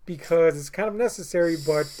happen because it's kind of necessary,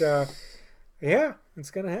 but yeah,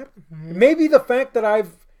 it's going to happen. Maybe the fact that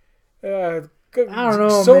I've I don't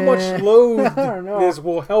know, so man. much loathed I don't know. this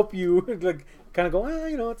will help you like kind of go,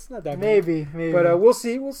 it's not that bad. Maybe. But we'll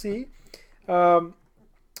see.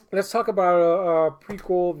 Let's talk about a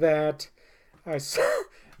prequel that I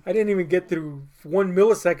didn't even get through 1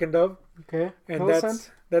 millisecond of. Okay. And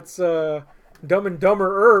that's Dumb and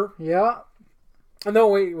Dumber. Yeah. No,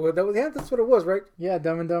 wait. Well, that's what it was, right? Yeah,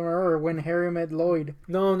 Dumb and Dumber, When Harry Met Lloyd.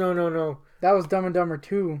 No. That was Dumb and Dumber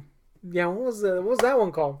 2. Yeah, what was that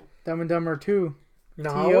one called? Dumb and Dumber 2. No,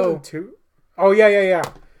 T.O. it wasn't 2. Oh, yeah.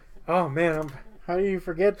 Oh, man. How do you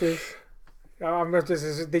forget this?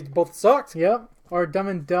 They both sucked. Yep. Or Dumb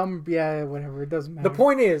and Dumb. Yeah, whatever. It doesn't matter. The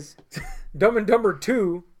point is, Dumb and Dumber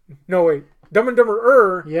 2. No, wait. Dumb and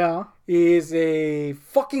Dumber Yeah. is a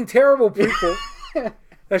fucking terrible prequel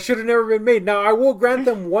that should have never been made. Now, I will grant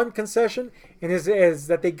them one concession, and is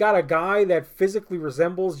that they got a guy that physically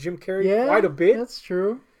resembles Jim Carrey quite a bit. That's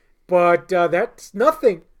true. But that's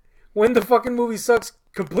nothing when the fucking movie sucks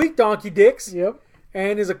complete donkey dicks. Yep.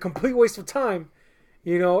 And is a complete waste of time.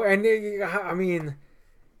 And I mean,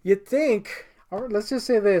 you'd think... Let's just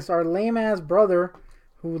say this. Our lame-ass brother,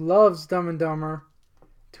 who loves Dumb and Dumber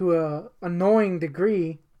to a annoying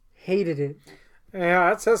degree, hated it. Yeah,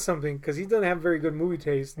 that says something, because he doesn't have very good movie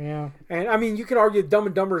taste. Yeah. And, I mean, you could argue Dumb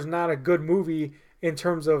and Dumber is not a good movie in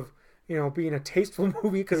terms of, being a tasteful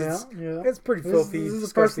movie, because it's pretty filthy. This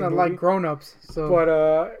is a person that likes grown-ups. So.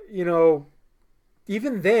 But,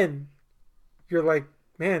 even then, you're like,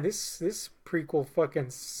 man, this prequel fucking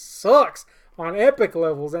sucks on epic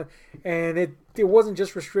levels. And it wasn't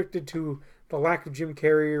just restricted to the lack of Jim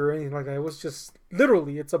Carrey or anything like that. It was just,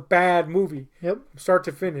 literally, it's a bad movie. Yep. From start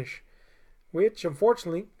to finish. Which,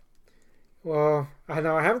 unfortunately, I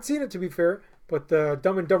haven't seen it, to be fair, but the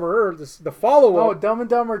Dumb and Dumber, the follow-up... Oh, Dumb and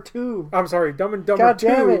Dumber 2. I'm sorry, Dumb and Dumber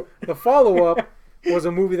 2, the follow-up, was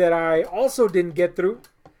a movie that I also didn't get through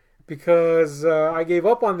because I gave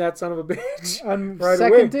up on that son of a bitch right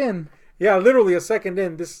second away. in. Yeah, literally a second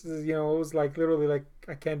in. This, it was like, literally like,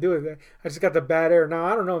 I can't do it. I just got the bad air. Now,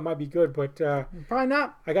 I don't know, it might be good, but... Probably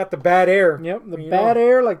not. I got the bad air. Yep, the bad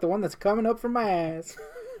air, like the one that's coming up from my ass.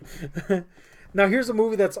 Now, here's a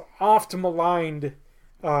movie that's oft maligned,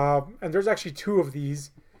 and there's actually 2 of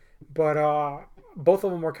these, but both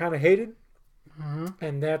of them are kind of hated,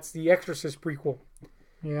 and that's the Exorcist prequel.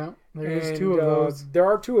 Yeah, there's 2 of those. There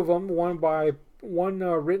are 2 of them. One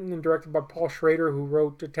written and directed by Paul Schrader, who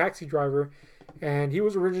wrote Taxi Driver, and he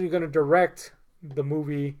was originally going to direct the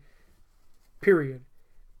movie, period.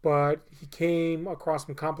 But he came across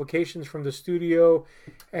some complications from the studio,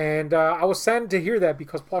 and I was saddened to hear that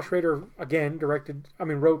because Paul Schrader again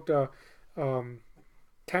wrote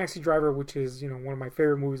Taxi Driver, which is one of my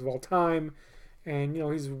favorite movies of all time, and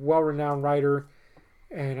he's a well-renowned writer,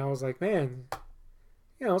 and I was like, man,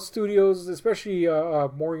 studios, especially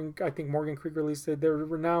Morgan Creek released it. They're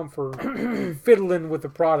renowned for fiddling with the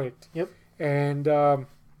product. Yep. And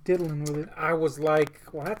diddling with it. I was like,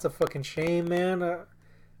 well, that's a fucking shame, man.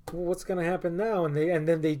 What's gonna happen now? And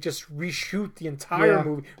then they just reshoot the entire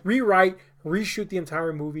movie, reshoot the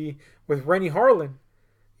entire movie with Rennie Harlan,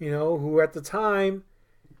 who at the time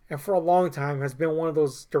and for a long time has been one of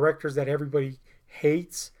those directors that everybody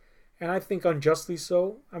hates, and I think unjustly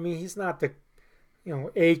so. I mean, he's not the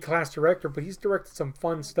A-class director, but he's directed some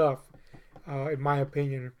fun stuff, in my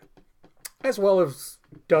opinion, as well as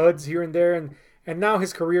duds here and there, and now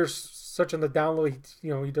his career's such on the down low.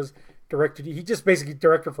 He does. He just basically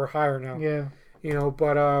directed for hire now. Yeah.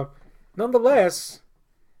 But nonetheless,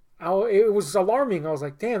 it was alarming. I was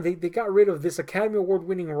like, damn, they got rid of this Academy Award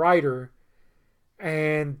winning writer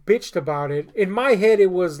and bitched about it. In my head,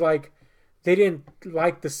 it was like they didn't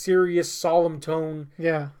like the serious, solemn tone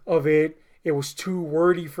of it. It was too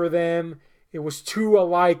wordy for them. It was too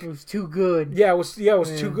alike. It was too good. Yeah, it was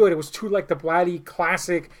too good. It was too like the Blatty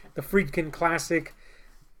classic, the Friedkin classic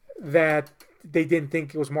that they didn't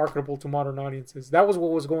think it was marketable to modern audiences. That was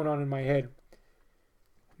what was going on in my head.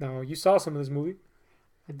 Now, you saw some of this movie.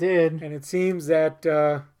 I did. And it seems that...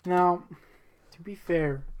 Now, to be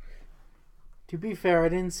fair, I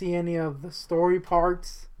didn't see any of the story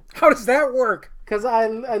parts. How does that work? Because I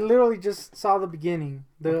literally just saw the beginning,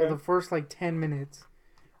 the first 10 minutes.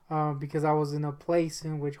 Because I was in a place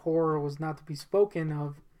in which horror was not to be spoken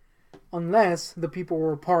of unless the people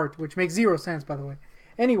were apart, which makes zero sense, by the way.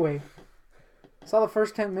 Anyway... Saw the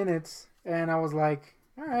first 10 minutes, and I was like,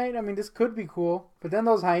 all right, I mean, this could be cool. But then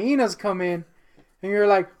those hyenas come in, and you're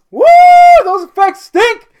like, woo, those effects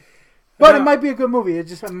stink. But it might be a good movie.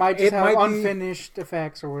 It might have unfinished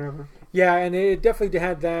effects or whatever. Yeah, and it definitely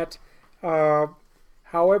had that.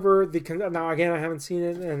 However, now again, I haven't seen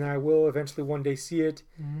it, and I will eventually one day see it.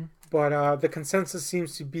 Mm-hmm. But the consensus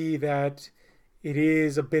seems to be that it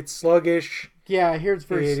is a bit sluggish. Yeah, I hear it's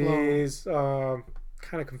very slow. It is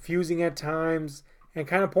kind of confusing at times and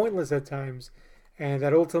kind of pointless at times, and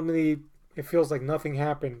that ultimately it feels like nothing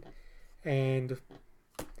happened, and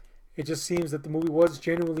it just seems that the movie was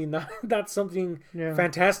genuinely not something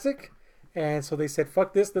fantastic, and so they said,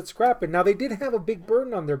 "Fuck this, let's scrap it." Now they did have a big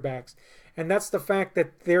burden on their backs, and that's the fact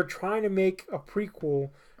that they're trying to make a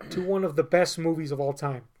prequel to one of the best movies of all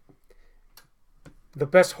time, the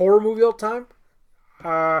best horror movie of all time.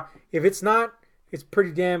 If it's not, it's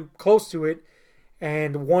pretty damn close to it,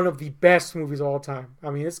 and one of the best movies of all time. I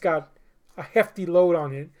mean, it's got a hefty load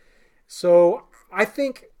on it. So I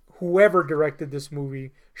think whoever directed this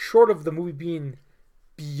movie, short of the movie being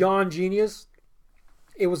beyond genius,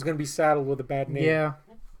 it was going to be saddled with a bad name. Yeah.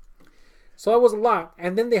 So that was a lot.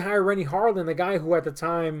 And then they hired Rennie Harlan, the guy who at the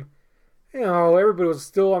time, everybody was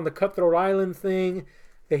still on the Cutthroat Island thing.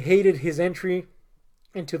 They hated his entry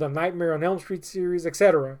into the Nightmare on Elm Street series,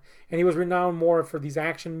 etc. And he was renowned more for these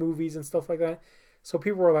action movies and stuff like that. So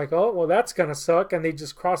people were like, oh, well, that's going to suck. And they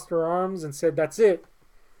just crossed their arms and said, that's it.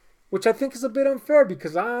 Which I think is a bit unfair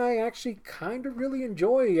because I actually kind of really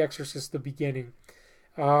enjoy Exorcist the beginning.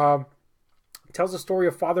 It tells the story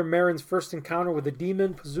of Father Merrin's first encounter with the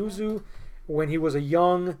demon Pazuzu when he was a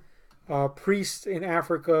young priest in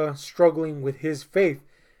Africa struggling with his faith,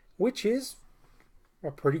 which is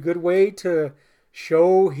a pretty good way to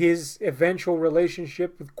show his eventual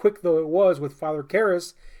relationship, quick though it was, with Father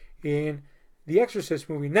Karras in the Exorcist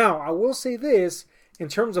movie. Now, I will say this, in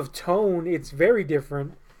terms of tone, it's very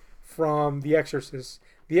different from The Exorcist.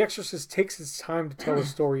 The Exorcist takes its time to tell a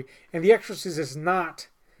story, and The Exorcist is not,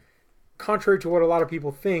 contrary to what a lot of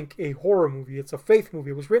people think, a horror movie. It's a faith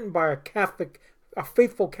movie. It was written by a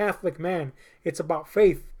faithful Catholic man. It's about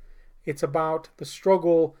faith. It's about the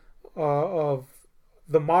struggle of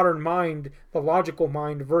the modern mind, the logical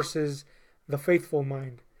mind versus the faithful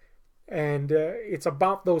mind. And it's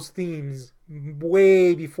about those themes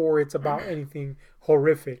way before it's about anything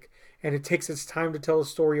horrific. And it takes its time to tell the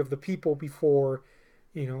story of the people before,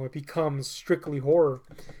 it becomes strictly horror.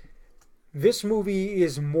 This movie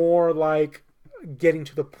is more like getting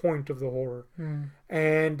to the point of the horror.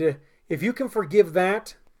 And if you can forgive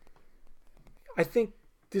that, I think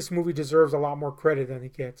this movie deserves a lot more credit than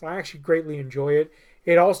it gets. I actually greatly enjoy it.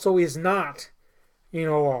 It also is not,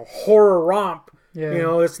 a horror romp.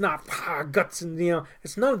 Yeah. It's not guts and,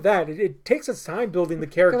 it's none of that. It takes its time building the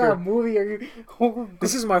character. What kind of movie are you?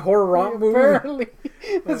 This is my horror romp movie. Apparently.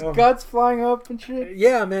 There's guts flying up and shit.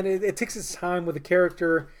 Yeah, man. It takes its time with the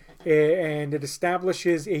character, and it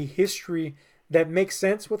establishes a history that makes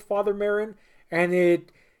sense with Father Merrin, and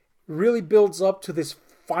it really builds up to this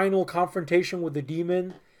final confrontation with the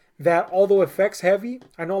demon that, although affects heavy,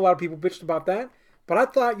 I know a lot of people bitched about that, but I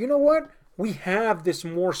thought, you know what? We have this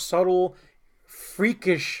more subtle,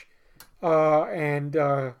 freakish, and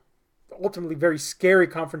ultimately very scary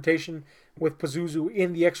confrontation with Pazuzu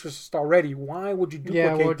in The Exorcist already. Why would you duplicate that?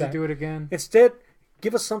 Yeah, why would you do it again? Instead,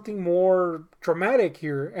 give us something more dramatic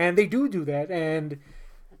here. And they do that. And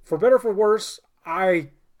for better or for worse,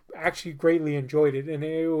 I actually greatly enjoyed it. And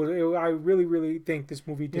I really, really think this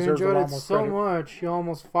movie deserves a lot more credit. You enjoyed it so much, you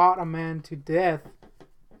almost fought a man to death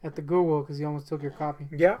at the Goodwill because he almost took your copy.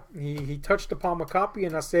 Yeah, he touched upon my copy,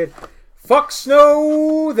 and I said, "Fuck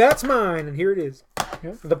Snow, that's mine." And here it is.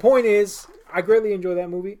 Yeah. The point is, I greatly enjoy that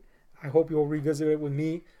movie. I hope you'll revisit it with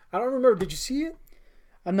me. I don't remember. Did you see it?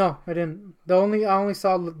 No, I didn't. I only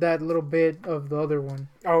saw that little bit of the other one.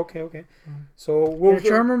 Oh, okay. So I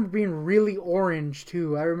remember being really orange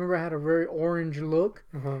too. I remember I had a very orange look,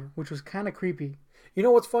 which was kind of creepy. You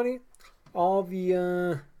know what's funny? All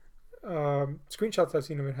the screenshots I've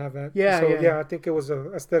seen of it have that. Yeah. I think it was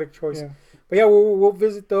an aesthetic choice. Yeah. But yeah, we'll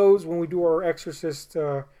visit those when we do our Exorcist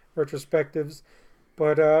retrospectives.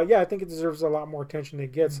 But I think it deserves a lot more attention than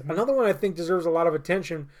it gets. Mm-hmm. Another one I think deserves a lot of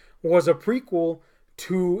attention was a prequel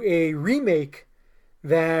to a remake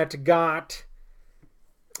that got...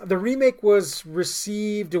 The remake was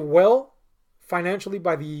received well financially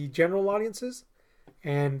by the general audiences.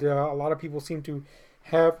 And a lot of people seem to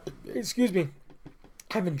have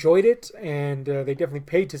enjoyed it. And they definitely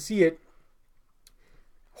paid to see it.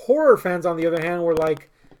 Horror fans, on the other hand, were like,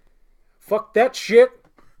 fuck that shit.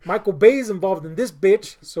 Michael Bay's involved in this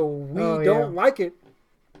bitch, so we don't like it.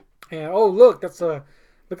 And look, that's a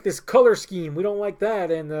look at this color scheme. We don't like that,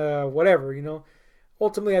 and whatever, you know.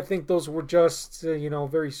 Ultimately, I think those were just, you know,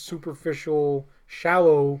 very superficial,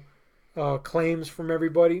 shallow claims from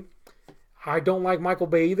everybody. I don't like Michael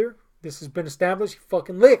Bay either. This has been established. He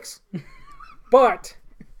fucking licks. But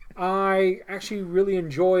I actually really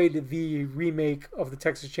enjoyed the remake of the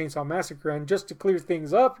Texas Chainsaw Massacre. And just to clear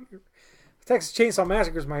things up, Texas Chainsaw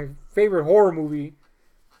Massacre is my favorite horror movie,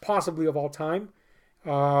 possibly of all time.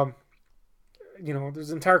 You know, there's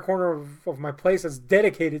an entire corner of my place that's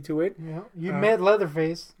dedicated to it. Yeah, you met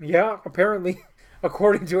Leatherface. Yeah, apparently,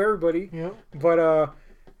 according to everybody. Yeah. But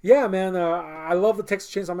yeah, man, I love the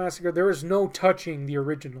Texas Chainsaw Massacre. There is no touching the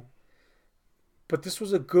original, but this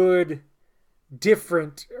was a good,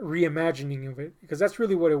 different reimagining of it, because that's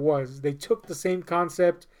really what it was. They took the same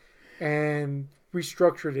concept and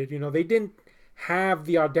restructured it. You know, they didn't have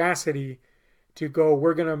the audacity to go,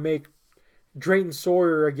 we're gonna make Drayton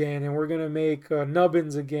Sawyer again, and we're going to make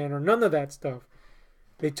Nubbins again, or none of that stuff.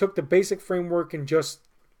 They took the basic framework and just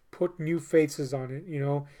put new faces on it, you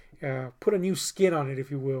know, put a new skin on it,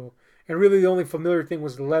 if you will. And really the only familiar thing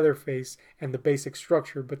was the Leatherface and the basic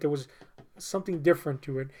structure, but there was something different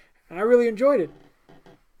to it. And I really enjoyed it.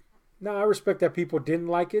 Now, I respect that people didn't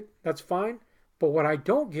like it. That's fine. But what I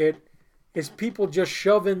don't get is people just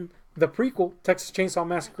shoving the prequel, Texas Chainsaw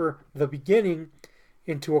Massacre, the beginning,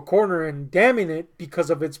 into a corner and damning it because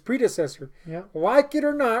of its predecessor. Yeah. Like it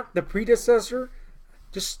or not, the predecessor,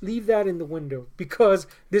 just leave that in the window, because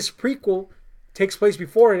this prequel takes place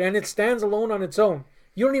before it and it stands alone on its own.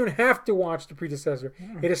 You don't even have to watch the predecessor.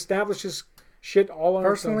 Yeah. It establishes shit all on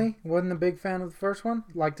its own. Personally, wasn't a big fan of the first one.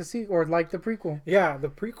 Like to see, or like the prequel. Yeah, the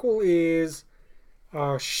prequel is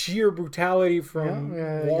sheer brutality from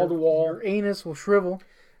wall to wall. Your anus will shrivel.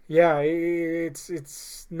 Yeah,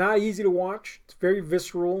 it's not easy to watch. It's very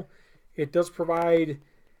visceral. It does provide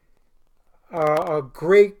a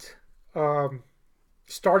great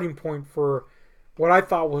starting point for what I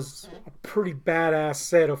thought was a pretty badass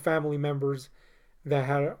set of family members that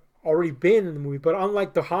had already been in the movie. But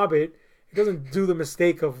unlike The Hobbit, it doesn't do the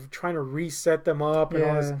mistake of trying to reset them up and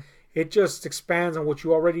all this. It just expands on what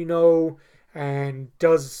you already know and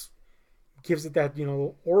gives it that, you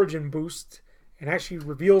know, origin boost. And actually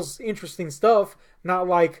reveals interesting stuff, not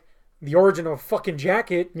like the origin of a fucking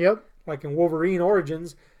jacket, like in Wolverine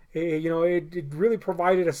Origins. You know, it really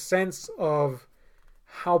provided a sense of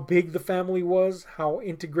how big the family was, how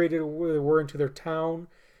integrated they were into their town,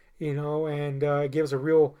 you know, and it gives a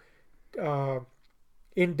real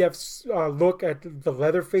in-depth look at the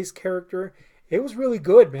Leatherface character. It was really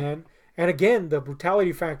good, man. And again, the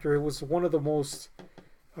brutality factor, it was one of the most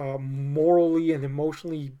morally and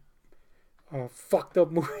emotionally fucked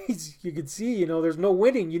up movies you could see. You know, there's no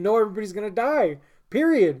winning. You know everybody's gonna die.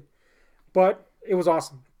 Period. But it was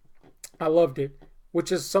awesome. I loved it.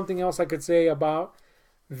 Which is something else I could say about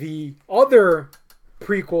the other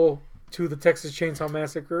prequel to the Texas Chainsaw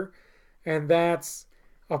Massacre, and that's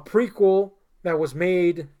a prequel that was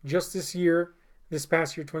made just this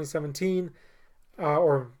past year, 2017,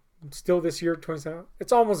 or still this year, 2017.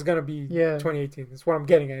 It's almost gonna be 2018. That's what I'm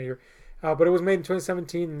getting at here. But it was made in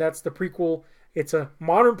 2017, and that's the prequel. It's a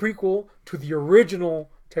modern prequel to the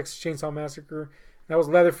original Texas Chainsaw Massacre. That was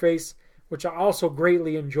Leatherface, which I also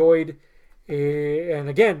greatly enjoyed. And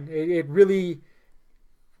again, it really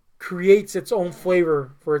creates its own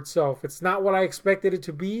flavor for itself. It's not what I expected it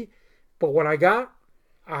to be, but what I got,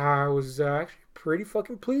 I was actually pretty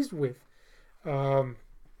fucking pleased with. I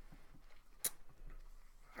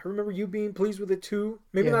remember you being pleased with it too.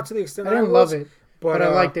 Maybe not to the extent I didn't love it. But I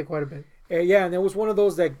liked it quite a bit. Yeah, and it was one of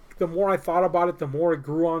those that the more I thought about it, the more it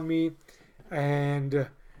grew on me. And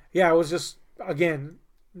yeah, it was just, again,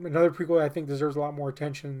 another prequel that I think deserves a lot more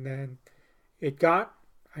attention than it got.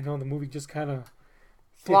 I know the movie just kind of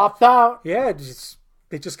flopped out. Yeah, it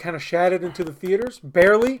just kind of shattered into the theaters.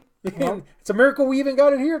 Barely. Yep. It's a miracle we even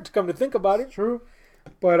got it here, to come to think about it. True.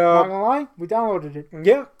 But not gonna lie, we downloaded it.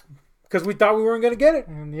 Yeah, because we thought we weren't going to get it.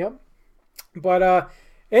 Yep. But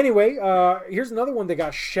anyway, here's another one that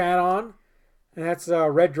got shat on, and that's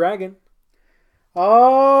Red Dragon.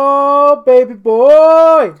 Oh, baby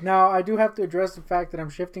boy! Now, I do have to address the fact that I'm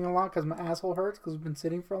shifting a lot because my asshole hurts because we've been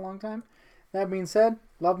sitting for a long time. That being said,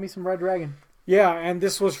 love me some Red Dragon. Yeah, and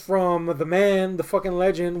this was from the man, the fucking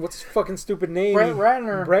legend. What's his fucking stupid name? Brett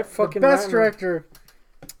Ratner. Brett fucking the best Ratner. Director.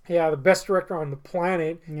 Yeah, the best director on the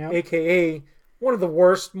planet, a.k.a. one of the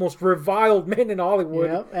worst, most reviled men in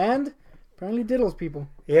Hollywood. Yep, and apparently diddles people.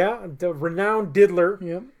 Yeah, the renowned diddler.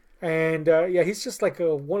 Yep. And yeah, he's just like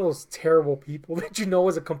one of those terrible people that you know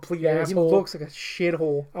is a complete asshole. He looks like a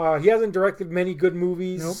shithole. He hasn't directed many good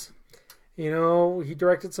movies. Nope. You know, he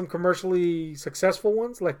directed some commercially successful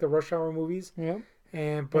ones, like the Rush Hour movies. Yeah.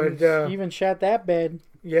 But he even shot that bed.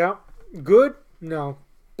 Yeah, good? No,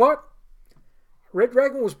 but Red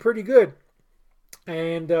Dragon was pretty good,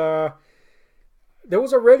 and there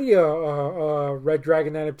was already a Red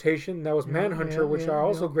Dragon adaptation that was Manhunter, which I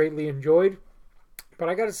also greatly enjoyed. But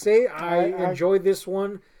I gotta say, I enjoyed this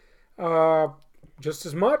one just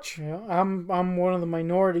as much. Yeah, I'm one of the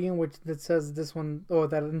minority in which that says this one,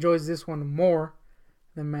 that enjoys this one more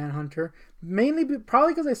than Manhunter. Mainly,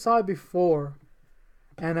 probably because I saw it before,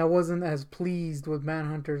 and I wasn't as pleased with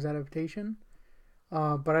Manhunter's adaptation.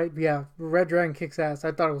 But Red Dragon kicks ass.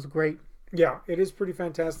 I thought it was great. Yeah, it is pretty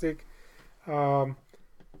fantastic. I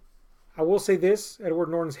will say this: Edward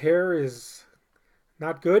Norton's hair is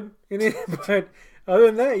not good in it, but other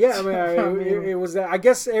than that, yeah, it was. I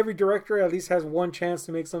guess every director at least has one chance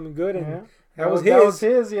to make something good, and that was his. That was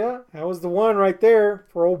his, yeah. That was the one right there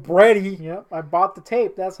for old Brady. Yep, I bought the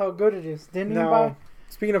tape. That's how good it is. Didn't you buy?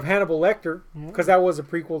 Speaking of Hannibal Lecter, because that was a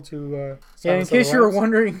prequel to. In case you were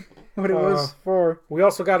wondering what it was for, we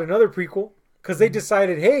also got another prequel because they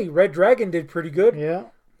decided, hey, Red Dragon did pretty good. Yeah.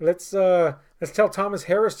 Let's tell Thomas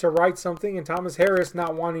Harris to write something, and Thomas Harris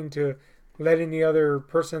not wanting to let any other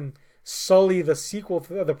person sully the sequel,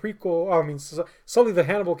 the prequel. I mean, sully the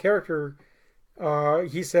Hannibal character.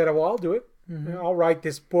 He said, "Well, I'll do it. I'll write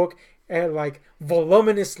this book at like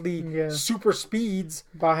voluminously super speeds."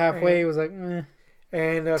 About halfway, he was like, "Meh."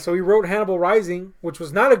 And so he wrote Hannibal Rising, which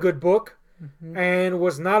was not a good book, and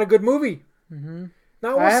was not a good movie.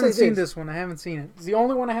 Now I haven't seen this one. I haven't seen it. It's the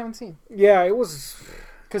only one I haven't seen. Yeah, it was.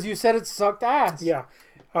 Because you said it sucked ass. Yeah.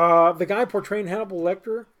 The guy portraying Hannibal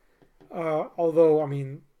Lecter, although, I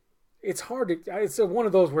mean, it's hard. It's one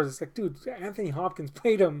of those where it's like, dude, Anthony Hopkins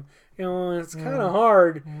played him. You know, it's kind of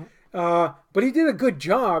hard. Yeah. But he did a good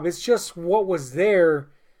job. It's just what was there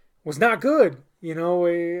was not good. You know,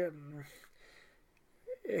 it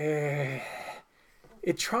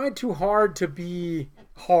tried too hard to be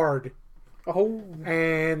hard. Oh.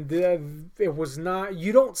 And it was not.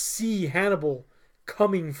 You don't see Hannibal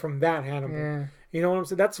coming from that Hannibal. Yeah. You know what I'm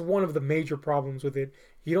saying? That's one of the major problems with it.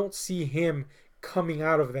 You don't see him coming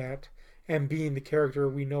out of that and being the character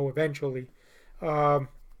we know eventually.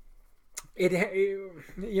 It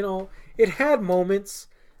had moments,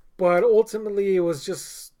 but ultimately it was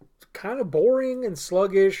just kind of boring and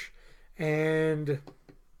sluggish, and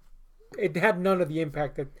it had none of the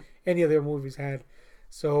impact that any of their movies had.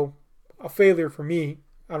 So, a failure for me.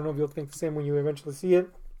 I don't know if you'll think the same when you eventually see it,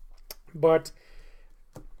 but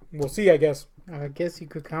we'll see, I guess. I guess you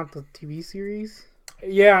could count the TV series.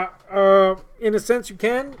 Yeah, in a sense you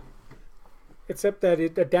can, except that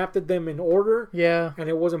it adapted them in order. Yeah. And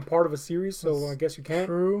it wasn't part of a series, so I guess you can't.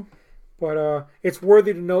 True. But it's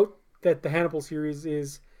worthy to note that the Hannibal series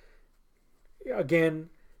is, again,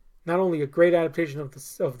 not only a great adaptation of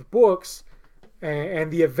the books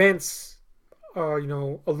and the events,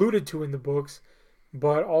 alluded to in the books,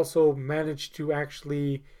 but also managed to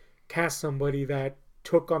actually cast somebody that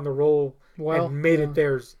took on the role and made it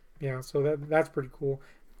theirs. Yeah, so that's pretty cool.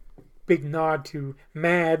 Big nod to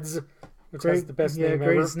Mads, which has the best name ever. Yeah,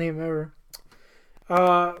 greatest name ever.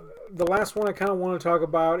 The last one I kind of want to talk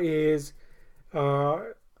about is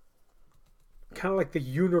kind of like the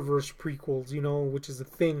universe prequels, which is a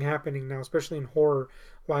thing happening now, especially in horror.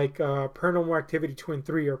 Like Paranormal Activity 2 and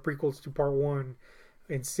 3 are prequels to Part 1.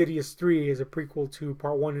 Insidious 3 is a prequel to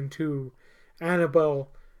Part 1 and 2.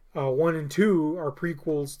 Annabelle 1 and 2 are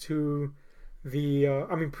prequels to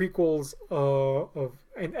prequels of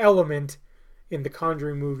an element in the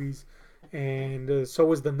Conjuring movies. And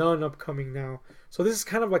so is The Nun upcoming now. So this is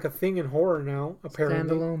kind of like a thing in horror now,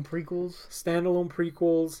 apparently. Standalone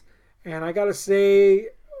prequels. And I gotta say,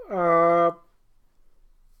 so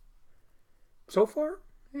far,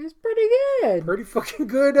 it's pretty good. Pretty fucking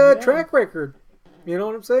good track record. You know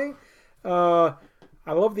what I'm saying? I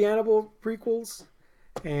love the Annabelle prequels.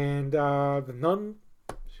 And The Nun,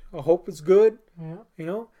 I hope it's good.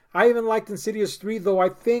 Yeah. I even liked Insidious 3, though I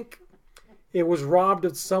think it was robbed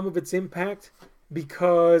of some of its impact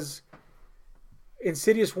because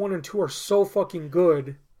Insidious 1 and 2 are so fucking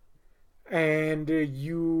good, and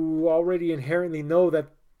you already inherently know that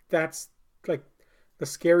that's like the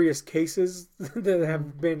scariest cases that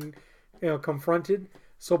have been confronted.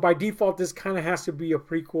 So by default, this kind of has to be a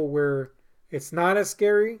prequel where it's not as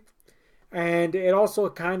scary, and it also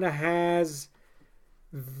kind of has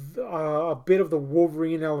a bit of the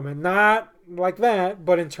Wolverine element. Not like that,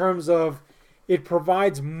 but in terms of it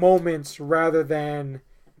provides moments rather than...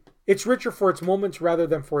 It's richer for its moments rather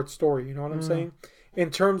than for its story. You know what I'm saying?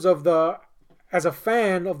 In terms of as a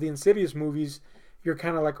fan of the Insidious movies, you're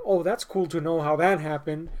kind of like, oh, that's cool to know how that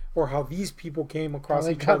happened or how these people came across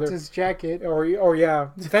They each got other. this jacket. Or yeah,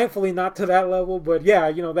 thankfully not to that level, but yeah,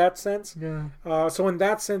 you know, that sense. Yeah. So in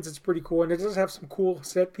that sense, it's pretty cool, and it does have some cool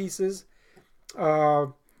set pieces.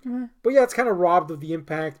 But yeah, it's kind of robbed of the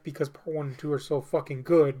impact because part 1 and 2 are so fucking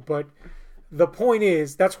good. But the point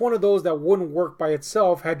is, that's one of those that wouldn't work by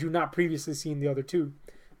itself had you not previously seen the other two.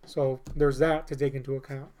 So there's that to take into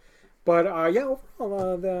account. But yeah,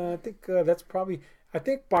 overall, I think that's probably, I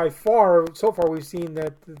think by far, so far we've seen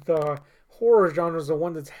that the horror genre is the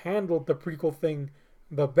one that's handled the prequel thing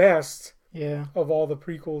the best. Yeah. Of all the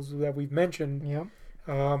prequels that we've mentioned.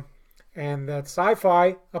 Yeah. And that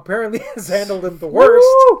sci-fi apparently has handled them the worst.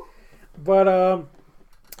 Woo! But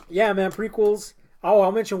yeah, man, prequels. Oh,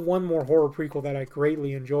 I'll mention one more horror prequel that I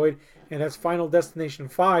greatly enjoyed, and that's Final Destination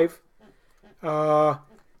 5.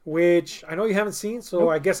 Which I know you haven't seen, so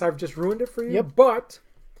I guess I've just ruined it for you. Yep. But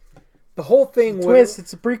the whole thing was... Twist,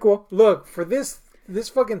 it's a prequel. Look, for this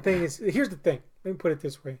fucking thing is... Here's the thing. Let me put it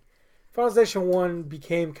this way. Final Destination 1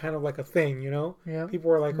 became kind of like a thing, you know? Yeah. People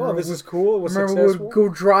were like, oh, this is cool. It was Remember, successful. we would go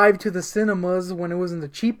drive to the cinemas when it was in the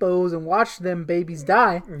cheapos and watch them babies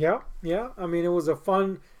die. Yeah, yeah. I mean, it was a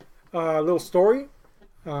fun little story.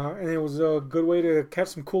 And it was a good way to catch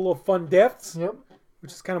some cool little fun deaths. Yep.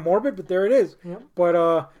 Which is kind of morbid, but there it is. Yep.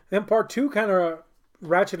 But then part 2 kind of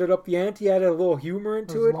ratcheted up the ante, added a little humor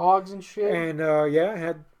into it. Logs and shit. And yeah, it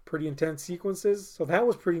had pretty intense sequences. So that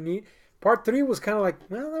was pretty neat. Part 3 was kind of like,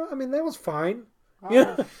 well, I mean, that was fine.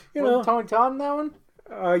 Yeah, you know. Tony Todd in that one?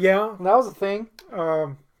 Yeah. That was a thing.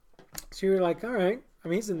 So you're like, all right. I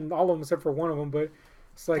mean, he's in all of them except for one of them, but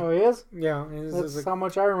it's like... Oh, he is? Yeah. That's like, how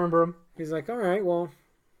much I remember him. He's like, all right, well,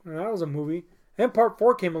 that was a movie. Then part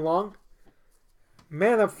 4 came along.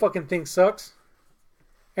 Man, that fucking thing sucks.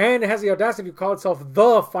 And it has the audacity to call itself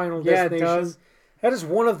The Final Destination. Yeah, it does. That is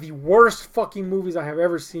one of the worst fucking movies I have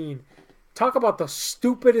ever seen. Talk about the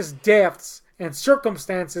stupidest deaths and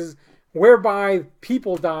circumstances whereby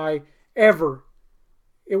people die ever.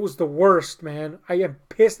 It was the worst, man. I am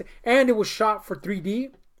pissed. And it was shot for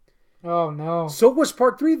 3D. Oh, no. So was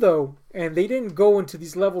part 3, though. And they didn't go into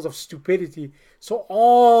these levels of stupidity. So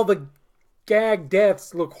all the gag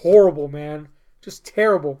deaths look horrible, man. Just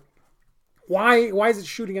terrible. Why is it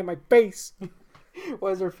shooting at my face? Why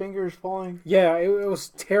is their fingers falling? Yeah, it was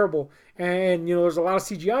terrible. And, you know, there's a lot of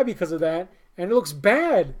CGI because of that. And it looks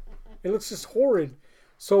bad. It looks just horrid.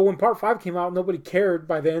 So when part 5 came out, nobody cared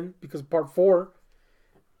by then because of part 4.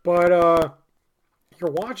 But you're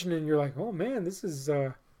watching it and you're like, oh, man, this is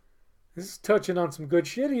touching on some good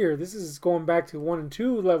shit here. This is going back to 1 and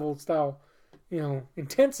 2 level style, you know,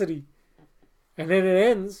 intensity. And then it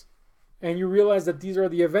ends. And you realize that these are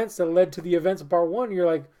the events that led to the events of part 1. You're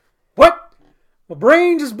like, what? My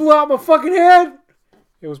brain just blew out my fucking head.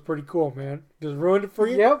 It was pretty cool, man. Just ruined it for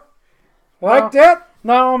you. Yep. Like that?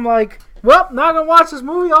 Now I'm like, well, not gonna watch this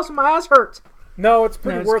movie. Also, my ass hurts. No, it's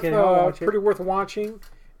pretty No, just kidding. I'll watch it. pretty worth watching.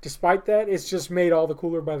 Despite that, it's just made all the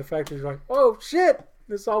cooler by the fact that you're like, oh shit,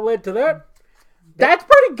 this all led to that. That's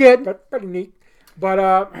pretty good. That's pretty neat. But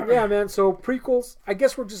yeah, man. So prequels, I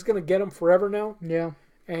guess we're just gonna get them forever now. Yeah.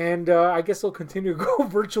 And I guess they'll continue to go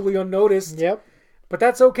virtually unnoticed. Yep. But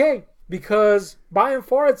that's okay, because by and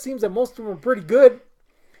far it seems that most of them are pretty good.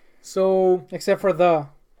 So, Except for the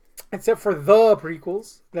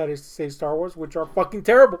prequels, that is to say Star Wars, which are fucking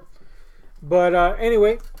terrible. But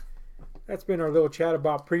anyway, that's been our little chat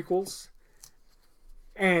about prequels.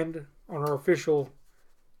 And on our official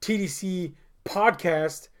TDC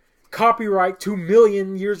podcast, copyright 2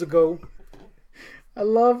 million years ago. I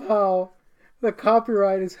love how the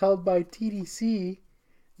copyright is held by TDC,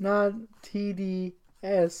 not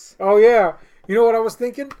TDS. Oh yeah, you know what I was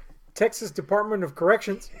thinking? Texas Department of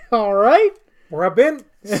Corrections. All right. Where I've been.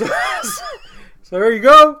 So there you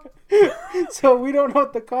go. So we don't know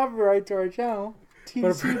what the copyright to our channel. TDC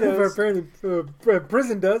But does. apparently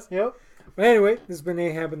prison does. Yep. But anyway, this has been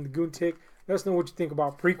Ahab and the Goon Tick. Let us know what you think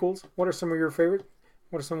about prequels. What are some of your favorites?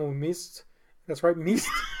 What are some of we missed? That's right, missed.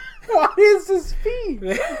 What is this feed?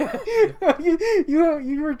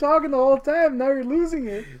 you were talking the whole time. Now you're losing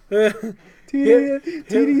it.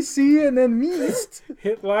 TDC and then Meast.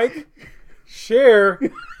 Hit like, share,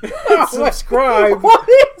 subscribe. What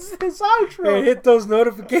is this outro? And hit those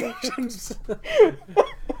notifications.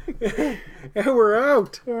 And we're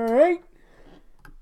out. All right.